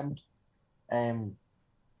suicide attempt, my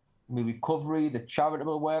recovery, the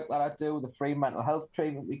charitable work that I do, the free mental health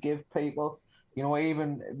treatment we give people.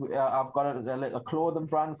 Even I've got a little clothing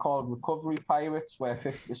brand called Recovery Pirates, where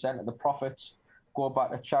 50% of the profits go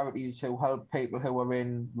back to charities who help people who are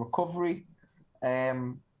in recovery.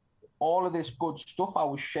 All of this good stuff I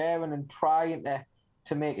was sharing and trying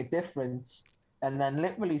to make a difference. And then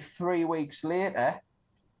literally 3 weeks later,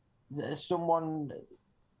 someone,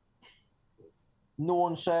 no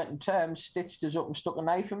uncertain terms, stitched us up and stuck a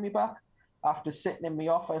knife in my back. After sitting in my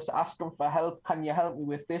office asking for help, can you help me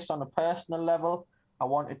with this on a personal level? I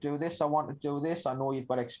want to do this, I want to do this. I know you've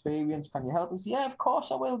got experience. Can you help us? Yeah, of course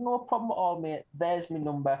I will. No problem at all, mate. There's my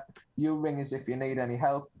number. You ring us if you need any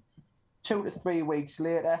help. 2 to 3 weeks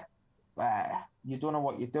later, you don't know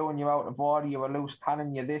what you're doing. You're out of order. You're a loose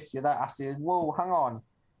cannon. You're this, you're that. I says, whoa, hang on.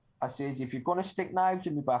 I says, if you're going to stick knives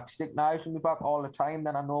in my back, stick knives in my back all the time,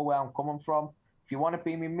 then I know where I'm coming from. If you want to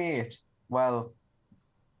be my mate, well,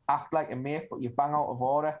 act like a mate, but you bang out of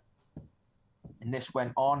order. And this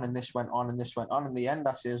went on, and this went on, and this went on. In the end,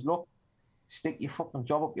 I says, look, stick your fucking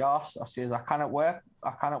job up your arse. I says, I cannot work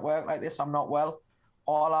like this. I'm not well.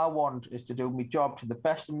 All I want is to do my job to the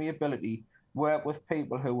best of my ability, work with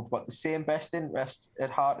people who have got the same best interest at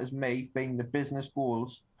heart as me, being the business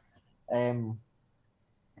goals. And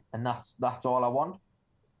that's all I want.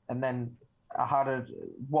 And then I had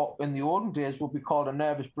what in the olden days would be called a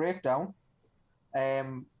nervous breakdown.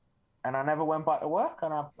 And I never went back to work,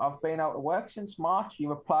 and I've been out of work since March.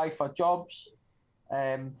 You apply for jobs,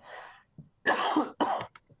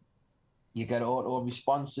 you get auto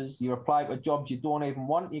responses. You apply for jobs you don't even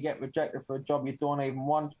want. You get rejected for a job you don't even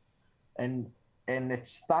want. And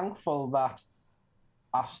it's thankful that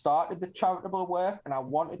I started the charitable work, and I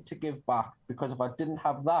wanted to give back, because if I didn't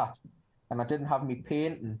have that, and I didn't have me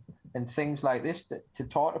painting and things like this to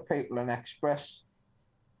talk to people and express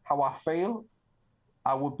how I feel,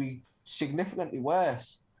 I would be significantly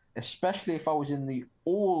worse, especially if I was in the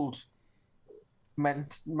old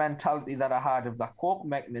mentality that I had of that coping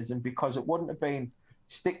mechanism, because it wouldn't have been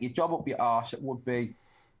stick your job up your arse. It would be,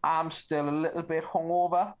 I'm still a little bit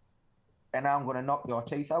hungover and I'm going to knock your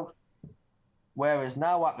teeth out. Whereas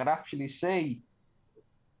now I could actually see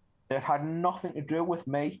it had nothing to do with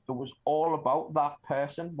me. It was all about that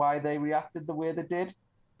person, why they reacted the way they did.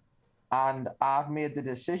 And I've made the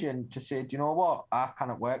decision to say, do you know what? I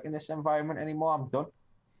cannot work in this environment anymore. I'm done.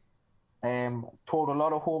 Told a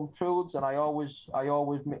lot of home truths, and I always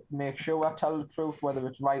make sure I tell the truth, whether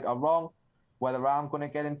it's right or wrong, whether I'm going to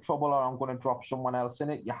get in trouble or I'm going to drop someone else in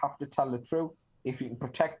it. You have to tell the truth. If you can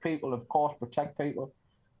protect people, of course, protect people.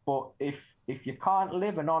 But if you can't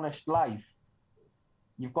live an honest life,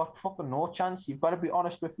 you've got fucking no chance. You've got to be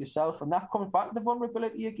honest with yourself, and that comes back to the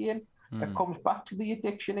vulnerability again. It comes back to the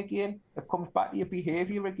addiction again. It comes back to your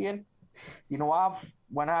behaviour again. You know,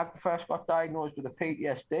 when I first got diagnosed with a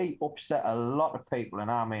PTSD, upset a lot of people,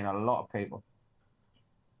 and I mean a lot of people.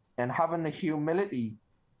 And having the humility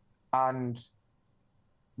and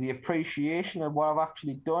the appreciation of what I've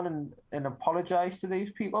actually done and apologize to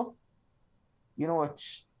these people. You know,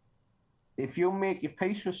 it's if you make your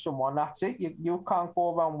peace with someone, that's it. You can't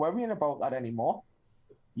go around worrying about that anymore.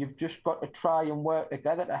 You've just got to try and work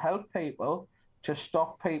together to help people, to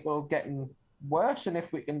stop people getting worse. And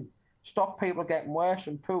if we can stop people getting worse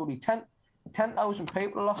and poorly, 10,000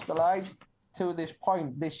 people lost their lives to this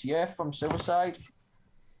point this year from suicide.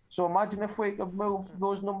 So imagine if we could move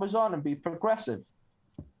those numbers on and be progressive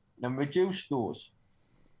and reduce those.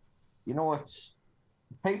 You know, it's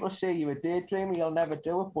people say you're a daydreamer, you'll never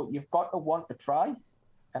do it, but you've got to want to try.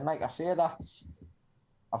 And like I say,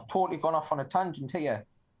 I've totally gone off on a tangent here,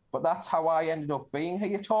 but that's how I ended up being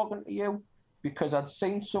here talking to you, because I'd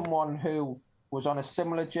seen someone who was on a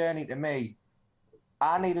similar journey to me.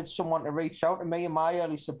 I needed someone to reach out to me in my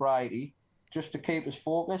early sobriety just to keep us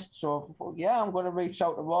focused. So, yeah, I'm going to reach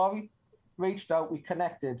out to Rory. Reached out, we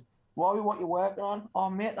connected. Rory, what you working on? Oh,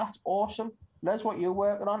 mate, that's awesome. Les, what you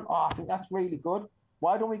working on? Oh, I think that's really good.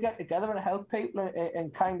 Why don't we get together and help people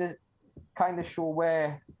and kind of show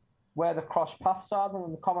where the cross paths are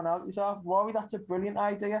and the commonalities are? Rory, that's a brilliant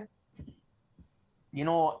idea. You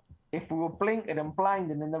know, if we were blinking and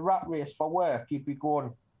blinding in the rat race for work, you'd be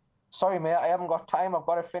going, sorry, mate, I haven't got time. I've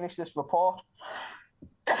got to finish this report.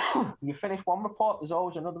 You finish one report, there's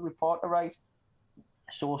always another report to write.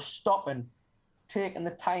 So stopping, taking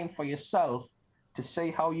the time for yourself to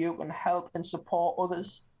see how you can help and support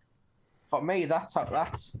others. For me, that's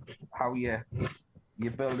how you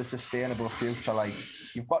build a sustainable future. Like,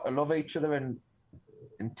 you've got to love each other and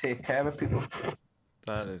take care of people.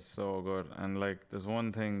 That is so good. And like, there's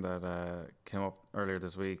one thing that came up earlier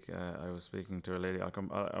this week. I was speaking to a lady. I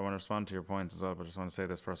want to respond to your points as well, but I just want to say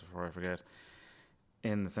this first before I forget.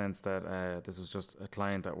 In the sense that this was just a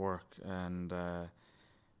client at work, and I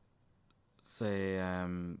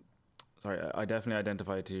definitely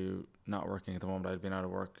identify to not working at the moment. I'd been out of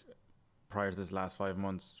work prior to this last 5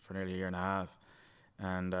 months for nearly a year and a half,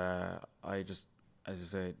 and I just, as you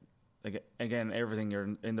say, again, everything,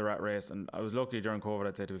 you're in the rat race. And I was lucky during COVID,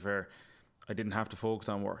 I'd say, to be fair, I didn't have to focus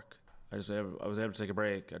on work. I was able to take a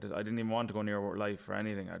break. I didn't even want to go near work life or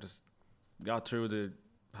anything. I just got through the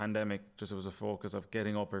pandemic. Just, it was a focus of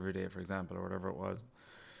getting up every day, for example, or whatever it was.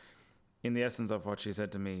 In the essence of what she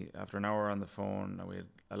said to me, after an hour on the phone, we had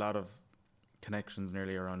a lot of connections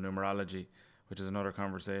nearly around numerology, which is another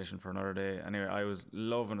conversation for another day. Anyway, I was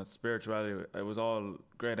loving it, spirituality. It was all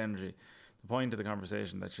great energy. The point of the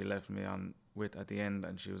conversation that she left me on with at the end,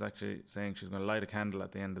 and she was actually saying she was going to light a candle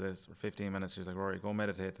at the end of this for 15 minutes. She was like, Rory, go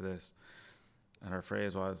meditate to this. And her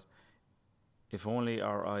phrase was, if only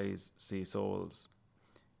our eyes see souls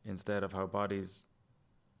instead of how bodies,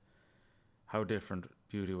 how different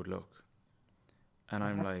beauty would look. And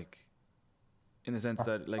I'm like, in the sense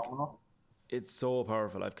that, like, it's so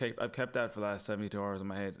powerful. I've kept that for the last 72 hours in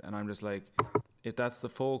my head, and I'm just like, if that's the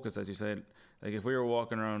focus, as you said, like if we were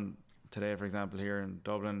walking around today, for example, here in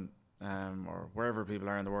Dublin, or wherever people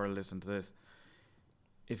are in the world listen to this,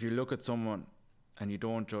 if you look at someone and you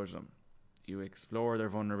don't judge them, you explore their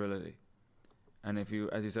vulnerability, and if you,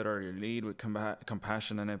 as you said earlier, lead with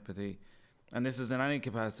compassion and empathy, and this is in any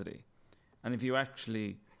capacity, and if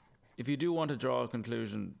you do want to draw a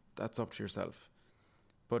conclusion, that's up to yourself,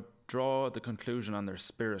 but draw the conclusion on their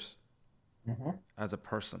spirit as a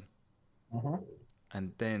person,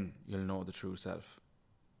 and then you'll know the true self.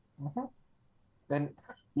 And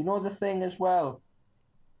you know the thing as well,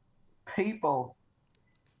 people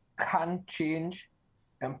can change,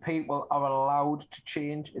 and people are allowed to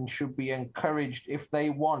change and should be encouraged if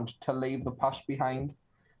they want to leave the past behind.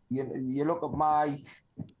 You look at my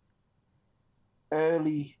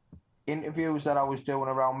early interviews that I was doing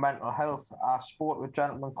around mental health. I spoke to a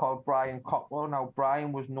gentleman called Brian Cockwell. Now,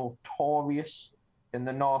 Brian was notorious in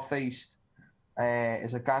the Northeast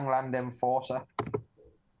as a gangland enforcer.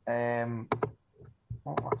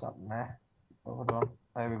 What's happening there? Hold on.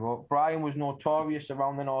 There we go. Brian was notorious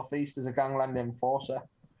around the Northeast as a gangland enforcer.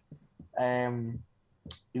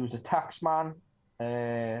 He was a taxman,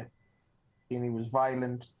 and he was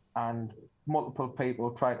violent, and multiple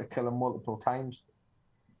people tried to kill him multiple times.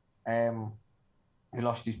 He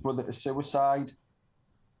lost his brother to suicide.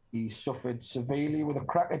 He suffered severely with a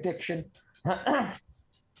crack addiction.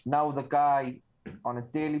 Now the guy, on a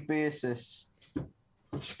daily basis,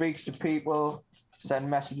 speaks to people, sends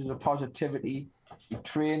messages of positivity. He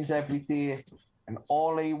trains every day, and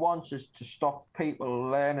all he wants is to stop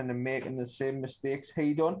people learning and making the same mistakes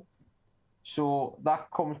he done. So that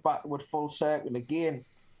comes back with full circle again.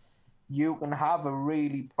 You can have a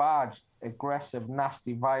really bad, aggressive,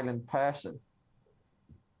 nasty, violent person,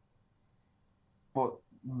 but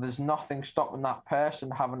there's nothing stopping that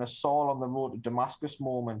person having a Saul on the road to Damascus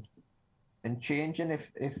moment and changing.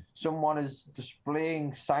 If someone is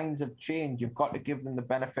displaying signs of change, you've got to give them the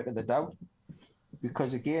benefit of the doubt.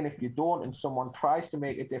 Because again, if you don't and someone tries to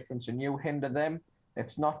make a difference and you hinder them,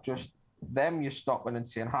 it's not just them you're stopping and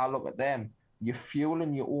saying, "Ha, look at them." You're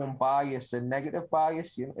fueling your own bias and negative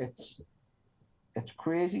bias. You know, it's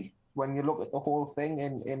crazy when you look at the whole thing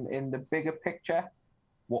in the bigger picture.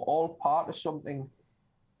 We're all part of something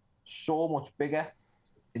so much bigger.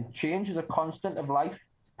 And change is a constant of life.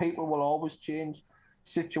 People will always change.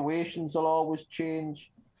 Situations will always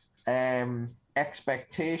change.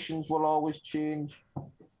 Expectations will always change.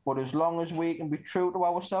 But as long as we can be true to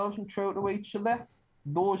ourselves and true to each other,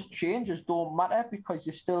 those changes don't matter because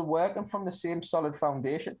you're still working from the same solid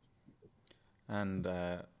foundation. And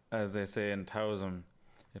as they say in Taoism,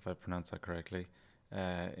 if I pronounce that correctly,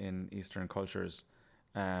 in Eastern cultures,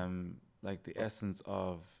 like the essence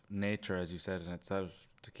of nature, as you said in itself,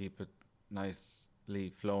 to keep it nicely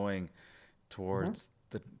flowing towards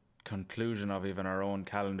the conclusion of even our own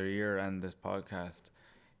calendar year and this podcast.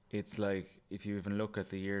 It's like, if you even look at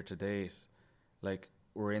the year to date, like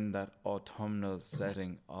we're in that autumnal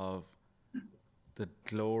setting of the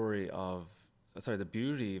glory of, the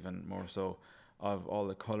beauty even more so, of all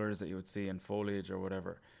the colors that you would see in foliage or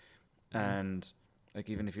whatever. And like,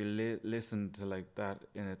 even if you listen to like that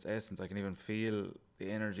in its essence, I can even feel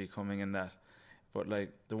the energy coming in that. But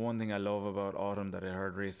like, the one thing I love about autumn that I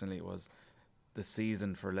heard recently was the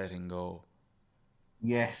season for letting go.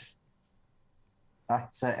 Yes.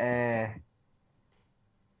 That's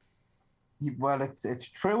well, it's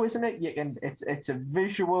true, isn't it? You can, it's a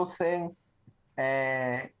visual thing.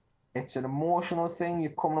 It's an emotional thing.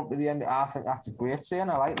 You're coming up with the end. I think that's a great saying.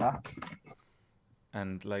 I like that.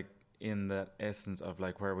 And like, in the essence of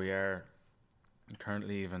like where we are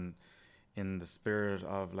currently, even in the spirit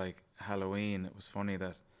of like Halloween, it was funny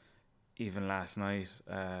that even last night,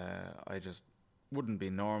 I just wouldn't be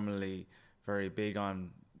normally very big on,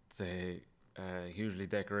 say, hugely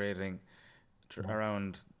decorating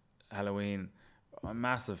around Halloween. I'm a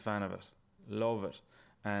massive fan of it, love it.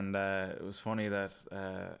 And it was funny that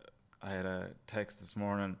I had a text this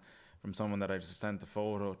morning from someone that I just sent the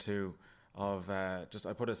photo to of I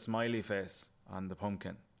put a smiley face on the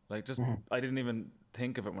pumpkin. Like, just I didn't even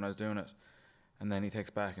think of it when I was doing it. And then he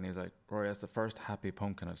texts back and he's like, "Rory, that's the first happy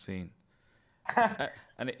pumpkin I've seen."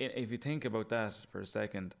 And if you think about that for a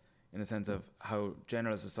second, in the sense of how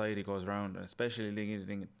general society goes around, and especially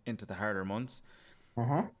leading into the harder months,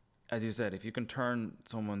 as you said, if you can turn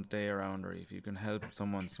someone's day around, or if you can help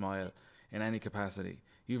someone smile in any capacity,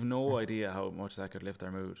 you've no idea how much that could lift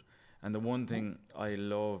their mood. And the one thing I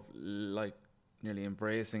love, like nearly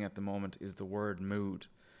embracing at the moment, is the word mood,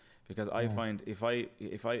 because I find if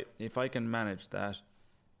I can manage that,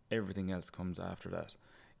 everything else comes after that.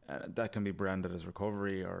 That can be branded as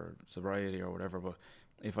recovery or sobriety or whatever, but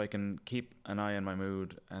if I can keep an eye on my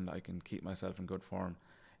mood and I can keep myself in good form,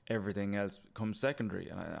 everything else comes secondary.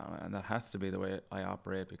 And that has to be the way I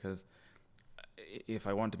operate, because if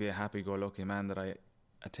I want to be a happy-go-lucky man that I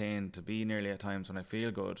attain to be nearly at times when I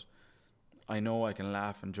feel good, I know I can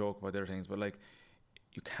laugh and joke about other things, but like,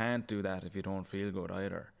 you can't do that if you don't feel good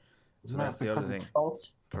either. So that's the other thing.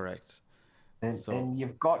 False. Correct. And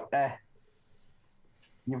you've got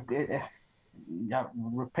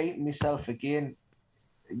repeating myself again,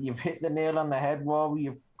 you've hit the nail on the head, Rory.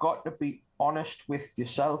 You've got to be honest with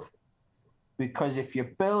yourself, because if you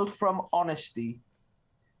build from honesty,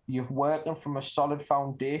 you're working from a solid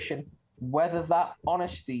foundation. Whether that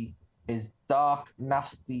honesty is dark,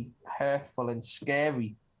 nasty, hurtful, and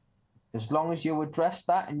scary, as long as you address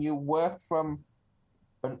that and you work from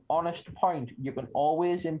an honest point, you can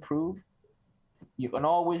always improve. You can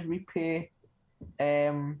always repay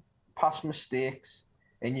past mistakes,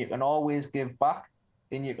 and you can always give back,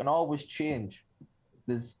 and you can always change.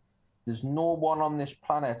 There's no one on this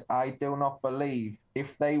planet, I do not believe,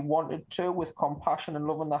 if they wanted to, with compassion and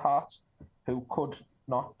love in their hearts, who could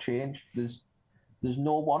not change. There's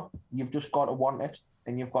no one. You've just got to want it,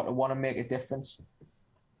 and you've got to want to make a difference.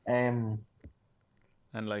 And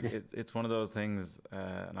like, it's one of those things,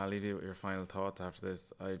 and I'll leave you with your final thoughts after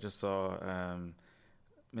this. I just saw,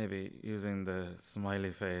 maybe using the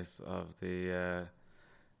smiley face of the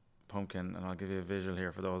pumpkin, and I'll give you a visual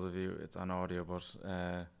here for those of you. It's on audio,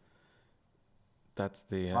 but that's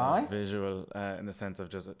the visual in the sense of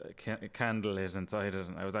just a candle lit inside it.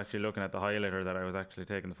 And I was actually looking at the highlighter that I was actually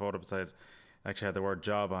taking the photo beside. Actually had the word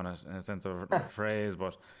job on it in a sense of a phrase,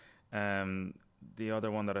 but the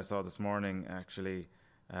other one that I saw this morning, actually,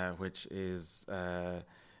 which is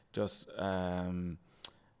just a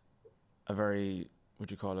very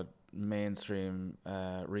would you call it, mainstream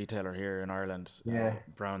retailer here in Ireland, Yeah.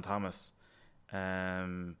 Brown Thomas.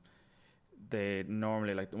 They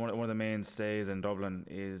normally, like, one of the mainstays in Dublin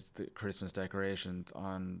is the Christmas decorations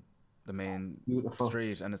on the main Beautiful.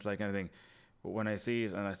 street, and it's like anything. But when I see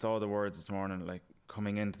it, and I saw the words this morning, like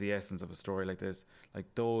coming into the essence of a story like this, like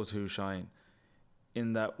those who shine,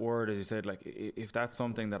 in that word, as you said, like if that's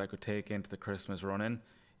something that I could take into the Christmas run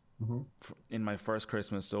in my first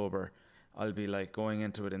Christmas sober, I'll be like going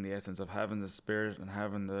into it in the essence of having the spirit and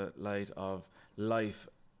having the light of life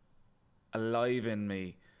alive in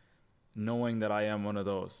me, knowing that I am one of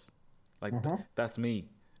those. Like that's me.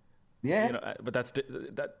 Yeah. You know, but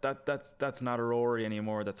that's not a Rory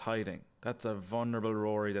anymore that's hiding. That's a vulnerable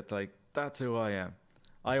Rory that's like, that's who I am.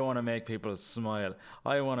 I want to make people smile.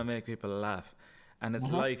 I want to make people laugh. And it's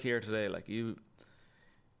like here today, like you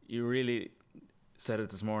really said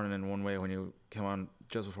it this morning in one way when you came on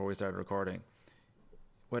just before we started recording.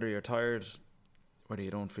 Whether you're tired, whether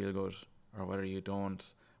you don't feel good, or whether you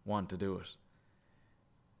don't want to do it,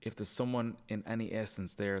 if there's someone in any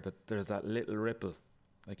essence there, that there's that little ripple,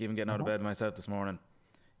 like even getting out of bed myself this morning,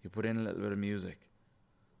 you put in a little bit of music.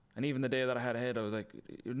 And even the day that I had ahead, I was like,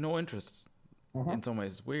 no interest. In some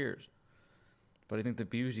ways, it's weird. But I think the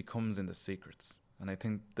beauty comes in the secrets. And I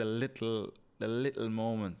think the little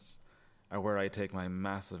moments are where I take my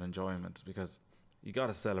massive enjoyment, because you got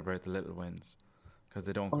to celebrate the little wins, because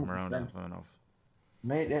they don't come around often enough.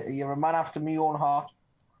 Mate, you're a man after my own heart,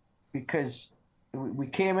 because we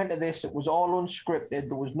came into this, it was all unscripted,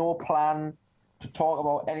 there was no plan to talk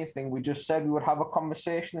about anything. We just said we would have a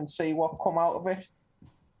conversation and see what come out of it.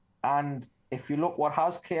 And if you look what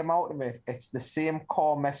has came out of it, it's the same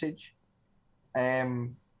core message.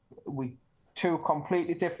 We two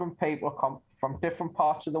completely different people come from different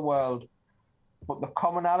parts of the world, but the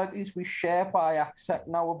commonalities we share by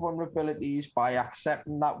accepting our vulnerabilities, by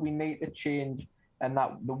accepting that we need to change and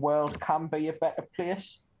that the world can be a better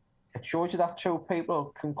place. It shows you that two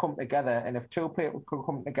people can come together, and if two people can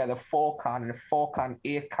come together, four can, and if four can,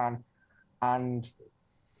 eight can, and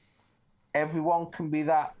everyone can be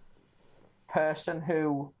that person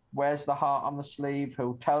who wears the heart on the sleeve,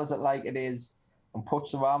 who tells it like it is, and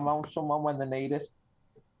puts their arm around someone when they need it.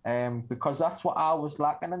 Because that's what I was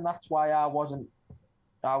lacking, and that's why I was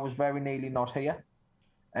very nearly not here.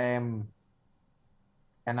 And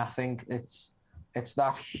I think it's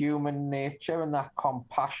that human nature and that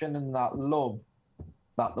compassion and that love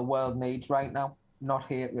that the world needs right now, not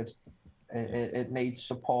hatred. It needs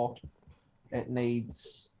support. It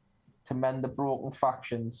needs to mend the broken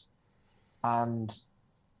factions, and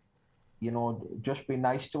just be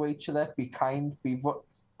nice to each other, be kind,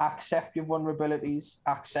 accept your vulnerabilities,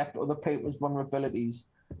 accept other people's vulnerabilities,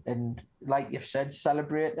 and like you've said,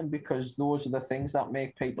 celebrate them, because those are the things that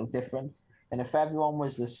make people different. And if everyone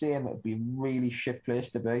was the same, it'd be a really shit place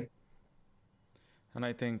to be. And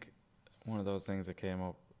I think one of those things that came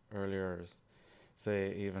up earlier is,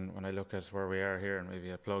 say, even when I look at where we are here, and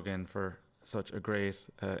maybe I plug in for such a great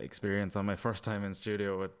experience on my first time in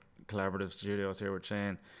studio with Collaborative Studios here with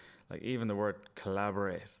Shane, like even the word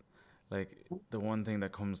collaborate, like the one thing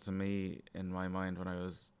that comes to me in my mind when I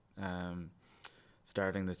was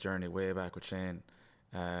starting this journey way back with Shane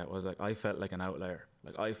was like, I felt like an outlier.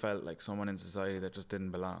 Like I felt like someone in society that just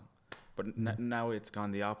didn't belong. But now it's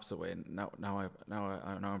gone the opposite way. Now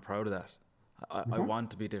I'm proud of that. I want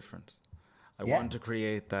to be different. I want to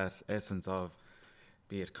create that essence of,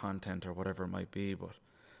 be it content or whatever it might be. But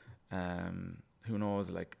who knows?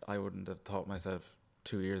 Like I wouldn't have thought myself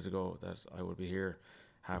 2 years ago that I would be here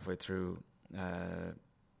halfway through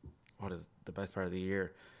what is the best part of the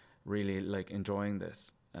year, really like enjoying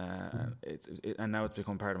this. And now it's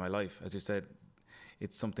become part of my life. As you said,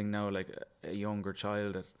 it's something now like a younger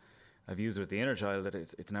child that I've used with the inner child, that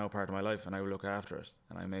it's now part of my life, and I will look after it,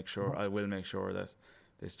 and I will make sure that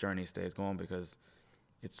this journey stays going, because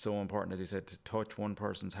it's so important, as you said, to touch one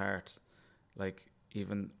person's heart. Like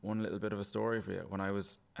even one little bit of a story for you. When I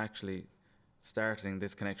was actually starting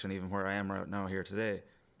this connection, even where I am right now here today,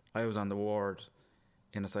 I was on the ward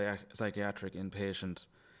in a psychiatric inpatient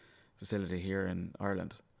facility here in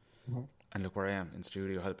Ireland, and look where I am in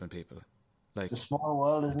studio helping people. Like it's a small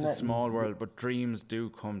world, isn't it? It's a small world, but dreams do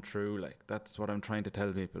come true. Like that's what I'm trying to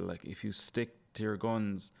tell people. Like if you stick to your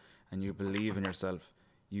guns and you believe in yourself,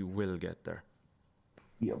 you will get there.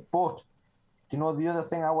 Yeah, but do you know the other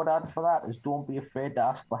thing I would add for that is, don't be afraid to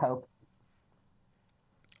ask for help.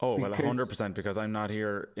 Oh, well, 100%, because I'm not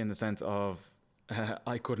here in the sense of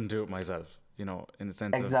I couldn't do it myself. In the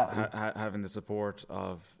sense of having the support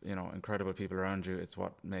of, incredible people around you. It's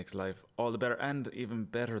what makes life all the better, and even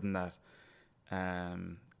better than that,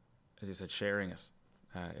 as you said, sharing it.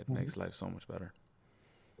 it makes life so much better.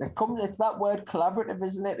 It's that word collaborative,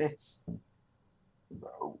 isn't it?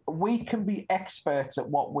 We can be experts at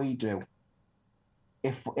what we do.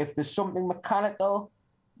 If there's something mechanical,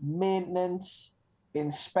 maintenance,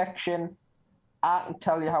 inspection, I can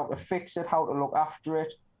tell you how to fix it, how to look after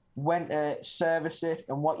it, when to service it,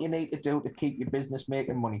 and what you need to do to keep your business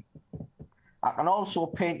making money. I can also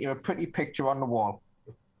paint you a pretty picture on the wall.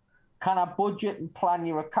 Can I budget and plan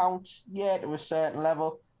your accounts? Yeah, to a certain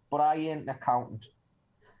level, but I ain't an accountant.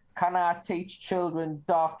 Can I teach children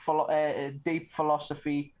deep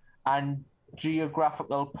philosophy and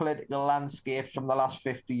geographical political landscapes from the last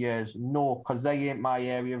 50 years? No, because they ain't my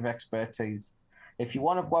area of expertise. If you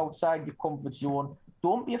want to go outside your comfort zone,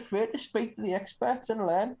 don't be afraid to speak to the experts and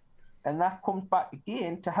learn. And that comes back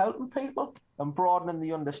again to helping people and broadening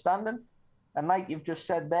the understanding. And like you've just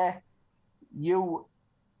said there,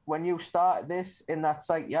 when you started this in that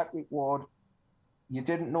psychiatric ward, you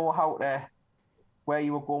didn't know where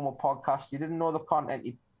you were going with podcasts. You didn't know the content.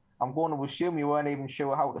 I'm going to assume you weren't even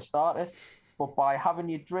sure how to start it. But by having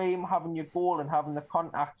your dream, having your goal, and having the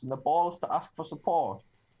contacts and the balls to ask for support,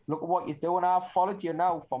 look at what you're doing. I've followed you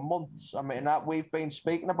now for months. I mean, we've been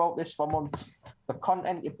speaking about this for months. The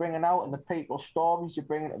content you're bringing out and the people's stories you're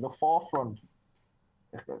bringing to the forefront.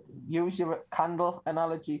 Use your candle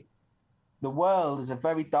analogy. The world is a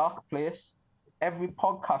very dark place. Every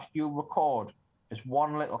podcast you record is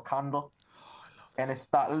one little candle. And it's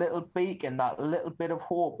that little beacon, that little bit of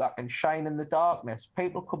hope that can shine in the darkness.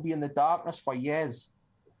 People could be in the darkness for years,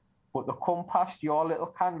 but they come past your little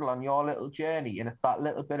candle on your little journey, and it's that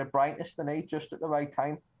little bit of brightness they need just at the right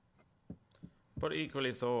time. But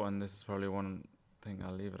equally so, and this is probably one thing,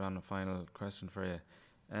 I'll leave it on a final question for you.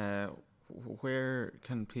 Where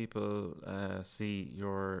can people see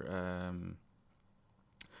your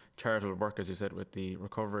charitable work, as you said, with the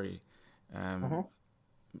recovery?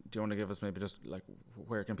 Do you want to give us maybe just like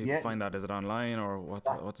where can people find that? Is it online or what's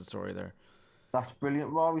the story there? That's brilliant,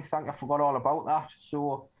 Rory. I forgot all about that.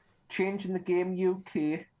 So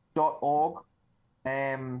changingthegameuk.org.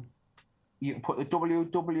 You can put the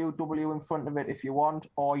www in front of it if you want,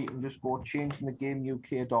 or you can just go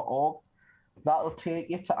changingthegameuk.org. That'll take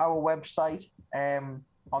you to our website. On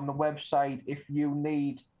the website, if you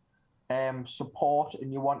need support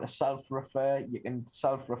and you want to self-refer, you can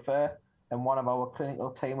self-refer, and one of our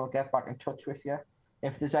clinical team will get back in touch with you.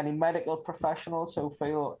 If there's any medical professionals who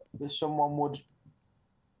feel that someone would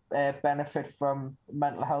benefit from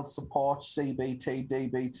mental health support, CBT,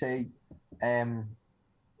 DBT,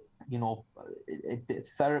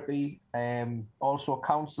 therapy, also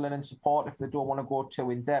counselling and support if they don't want to go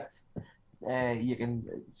too in depth, you can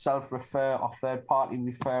self-refer or third-party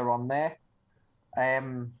refer on there.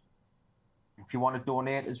 If you want to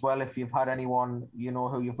donate as well, if you've had anyone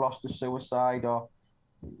who you've lost to suicide, or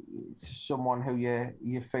someone who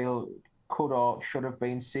you feel could or should have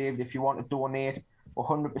been saved, if you want to donate,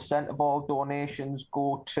 100% of all donations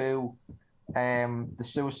go to the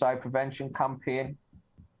suicide prevention campaign.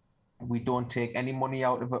 We don't take any money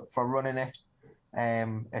out of it for running it.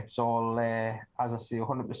 It's all, as I say,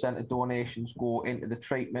 100% of donations go into the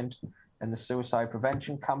treatment and the suicide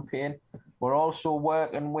prevention campaign. We're also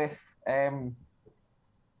working with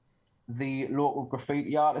the local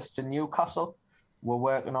graffiti artists in Newcastle. We're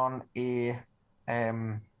working on a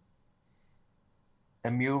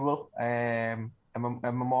mural, a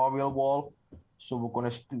memorial wall. So we're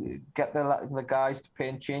going to get the guys to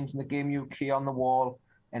paint Changing the Game UK on the wall,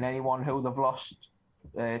 and anyone who they've lost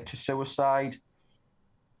to suicide,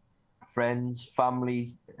 friends,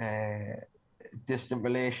 family, distant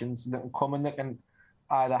relations, that can come and they can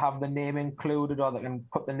either have the name included or they can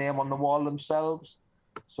put the name on the wall themselves.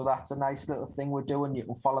 So that's a nice little thing we're doing. You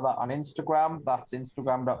can follow that on Instagram. That's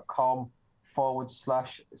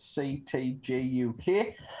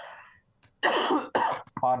instagram.com/CTGUK.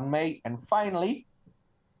 Pardon me. And finally,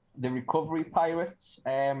 the Recovery Pirates.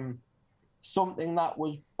 Something that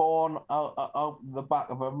was born out the back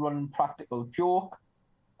of a run practical joke.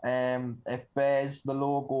 It bears the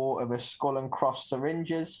logo of a skull and cross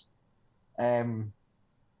syringes.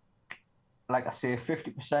 Like I say,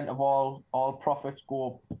 50% of all profits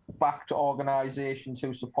go back to organisations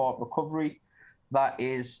who support recovery. That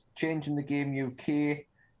is Changing the Game UK,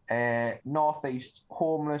 Northeast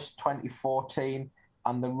Homeless 2014,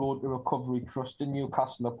 and the Road to Recovery Trust in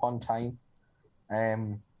Newcastle upon Tyne.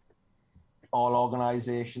 All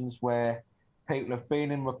organisations where people have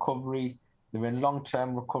been in recovery, they're in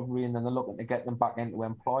long-term recovery, and then they're looking to get them back into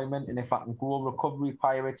employment. And if I can grow Recovery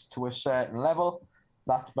Pirates to a certain level,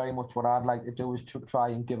 that's very much what I'd like to do, is to try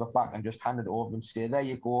and give it back and just hand it over and say, there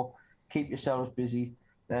you go, keep yourselves busy,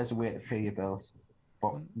 there's a way to pay your bills.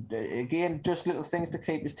 But again, just little things to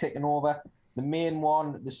keep us ticking over. The main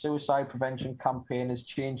one, the suicide prevention campaign, is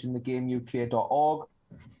changingthegameuk.org,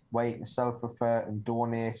 where you can self-refer and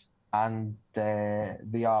donate, and the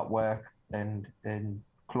artwork and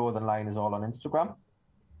clothing line is all on Instagram.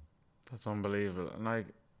 That's unbelievable. And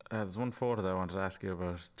there's one photo that I wanted to ask you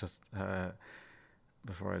about just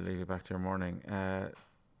before I leave you back to your morning.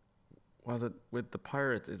 Was it with the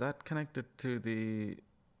Pirates? Is that connected to the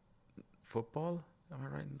football? Am I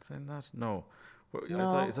right in saying that? No.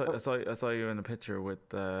 No. I saw you in a picture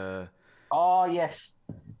with. Oh yes.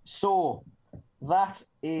 So that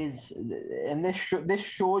is, and this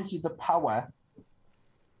shows you the power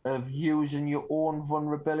of using your own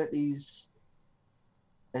vulnerabilities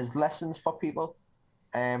as lessons for people.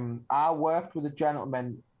 I worked with a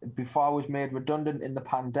gentleman before I was made redundant in the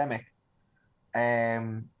pandemic,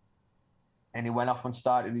 and he went off and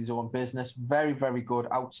started his own business. Very, very good,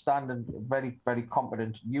 outstanding, very, very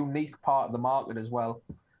competent, unique part of the market as well.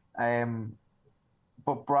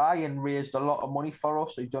 But Brian raised a lot of money for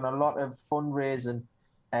us. He's done a lot of fundraising,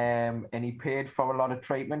 and he paid for a lot of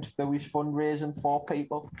treatment through his fundraising for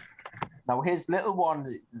people. Now, his little one,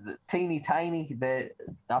 teeny tiny,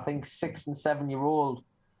 I think 6 and 7 year old,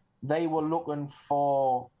 they were looking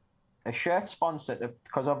for a shirt sponsor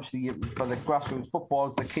because obviously for the grassroots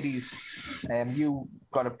footballs, the kiddies, you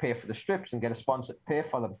got to pay for the strips and get a sponsor to pay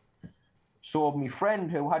for them. So my friend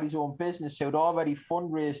who had his own business, who had already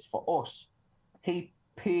fundraised for us, he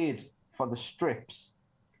paid for the strips,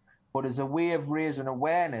 but as a way of raising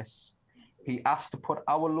awareness, he asked to put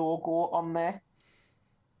our logo on there.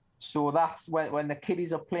 So that's when the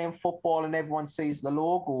kiddies are playing football and everyone sees the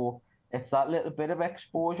logo, it's that little bit of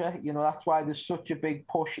exposure. You know, that's why there's such a big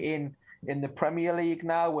push in the Premier League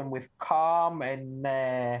now, and with Calm and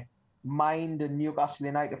Mind and Newcastle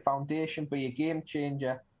United Foundation Be a Game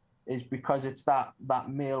Changer, is because it's that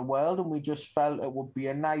male world, and we just felt it would be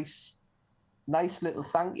a nice little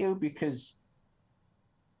thank you, because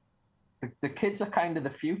the kids are kind of the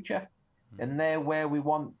future, and they're where we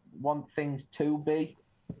want things to be,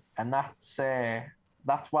 and that's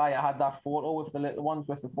why I had that photo with the little ones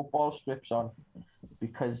with the football strips on,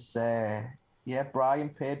 because Brian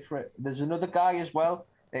paid for it. There's another guy as well,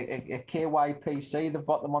 a KYPC. They've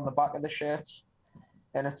got them on the back of the shirts,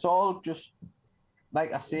 and it's all just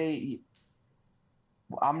like I say.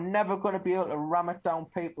 I'm never going to be able to ram it down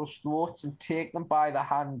people's throats and take them by the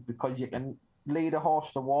hand, because you can lead a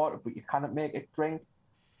horse to water, but you cannot make it drink.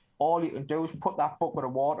 All you can do is put that bucket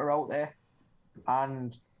of water out there,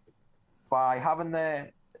 and by having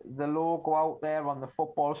the logo out there on the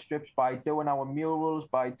football strips, by doing our murals,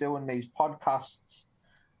 by doing these podcasts,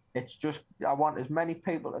 it's just, I want as many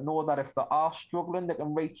people to know that if they are struggling, they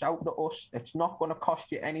can reach out to us. It's not going to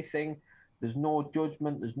cost you anything. There's no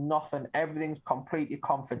judgment. There's nothing. Everything's completely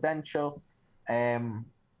confidential.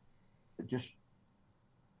 It's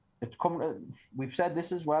coming. We've said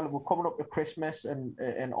this as well. We're coming up to Christmas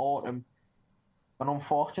and autumn, and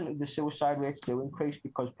unfortunately, the suicide rates do increase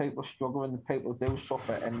because people struggle and the people do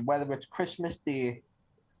suffer. And whether it's Christmas Day,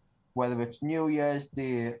 whether it's New Year's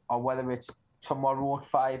Day, or whether it's tomorrow at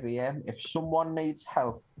 5 a.m., if someone needs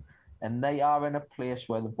help and they are in a place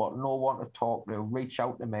where they've got no one to talk to, reach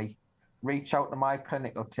out to me. Reach out to my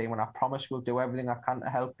clinical team, and I promise we'll do everything I can to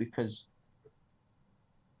help, because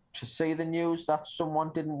to see the news that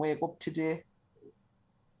someone didn't wake up today,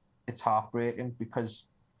 it's heartbreaking, because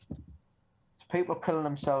it's people killing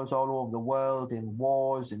themselves all over the world in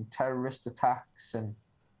wars, in terrorist attacks, and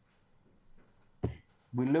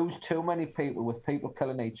we lose too many people with people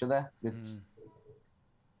killing each other.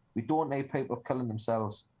 We don't need people killing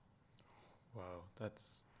themselves. Wow,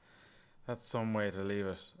 that's some way to leave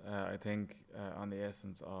it. I think on the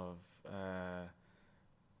essence of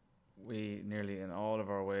we nearly in all of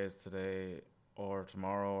our ways today or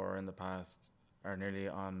tomorrow or in the past are nearly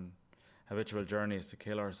on habitual journeys to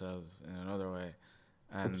kill ourselves in another way.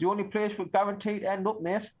 And it's the only place we're guaranteed to end up,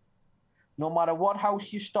 mate. No matter what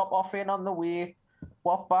house you stop off in on the way,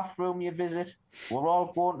 what bathroom you visit, we're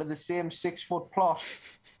all going to the same 6-foot plot.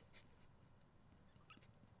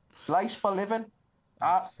 Life's for living.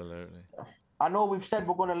 Absolutely. I know we've said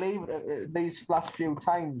we're going to leave these last few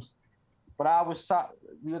times, but I was sat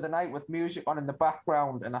the other night with music on in the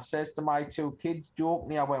background, and I says to my 2 kids,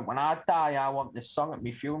 jokingly, I went, when I die, I want this song at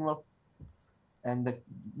my funeral. And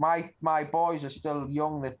my boys are still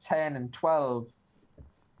young, they're 10 and 12,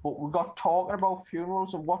 but we got talking about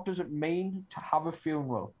funerals and what does it mean to have a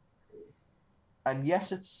funeral. And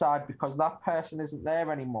yes, it's sad because that person isn't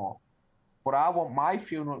there anymore. But I want my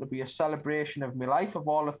funeral to be a celebration of my life, of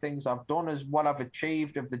all the things I've done, as what I've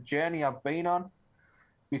achieved, of the journey I've been on.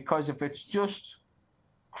 Because if it's just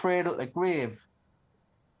cradle to grave,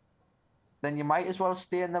 then you might as well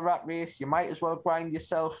stay in the rat race. You might as well grind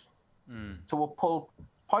yourself to a pulp.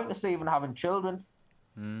 Pointless even having children.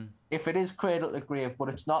 If it is cradle to grave, but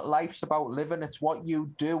it's not. Life's about living. It's what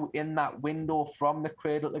you do in that window from the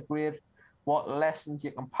cradle to grave, what lessons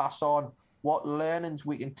you can pass on, what learnings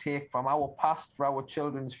we can take from our past for our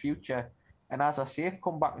children's future, and as I say,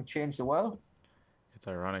 come back and change the world. It's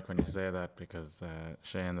ironic when you say that, because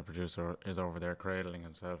Shane, the producer, is over there cradling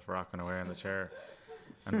himself, rocking away in the chair.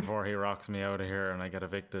 And before he rocks me out of here and I get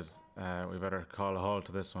evicted, we better call a halt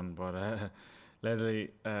to this one. But Leslie,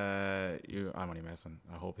 I'm only messing.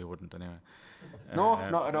 I hope he wouldn't anyway. No,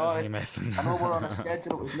 not at all. I'm only messing. I know we're on a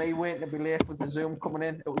schedule. It was me waiting to be late with the Zoom coming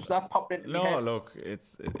in. It was that popped into my head. Look,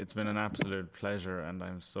 it's been an absolute pleasure, and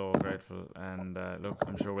I'm so grateful. And look,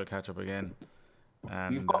 I'm sure we'll catch up again.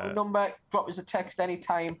 And you've got the number. Drop us a text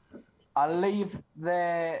anytime. I'll leave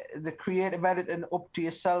the creative editing up to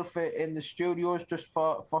yourself in the studios, just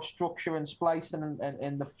for structure and splicing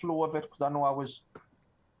and the flow of it, because I know I was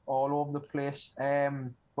all over the place.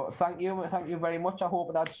 But thank you very much. I hope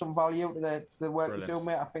it adds some value to the work you do,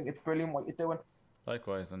 mate. I think it's brilliant what you're doing.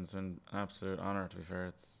 Likewise, and it's been an absolute honour, to be fair.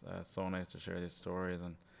 It's so nice to share these stories,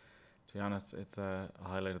 and to be honest, it's a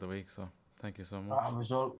highlight of the week, so thank you so much.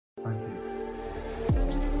 Result. Thank you.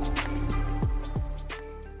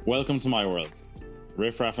 Welcome to my world,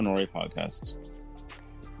 Riff Raff and Rory podcast.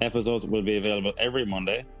 Episodes will be available every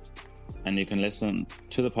Monday, and you can listen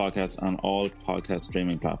to the podcast on all podcast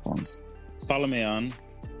streaming platforms. Follow me on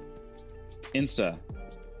Insta,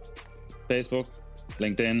 Facebook,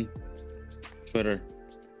 LinkedIn, Twitter.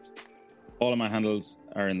 All of my handles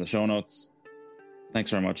are in the show notes. Thanks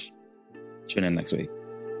very much. Tune in next week.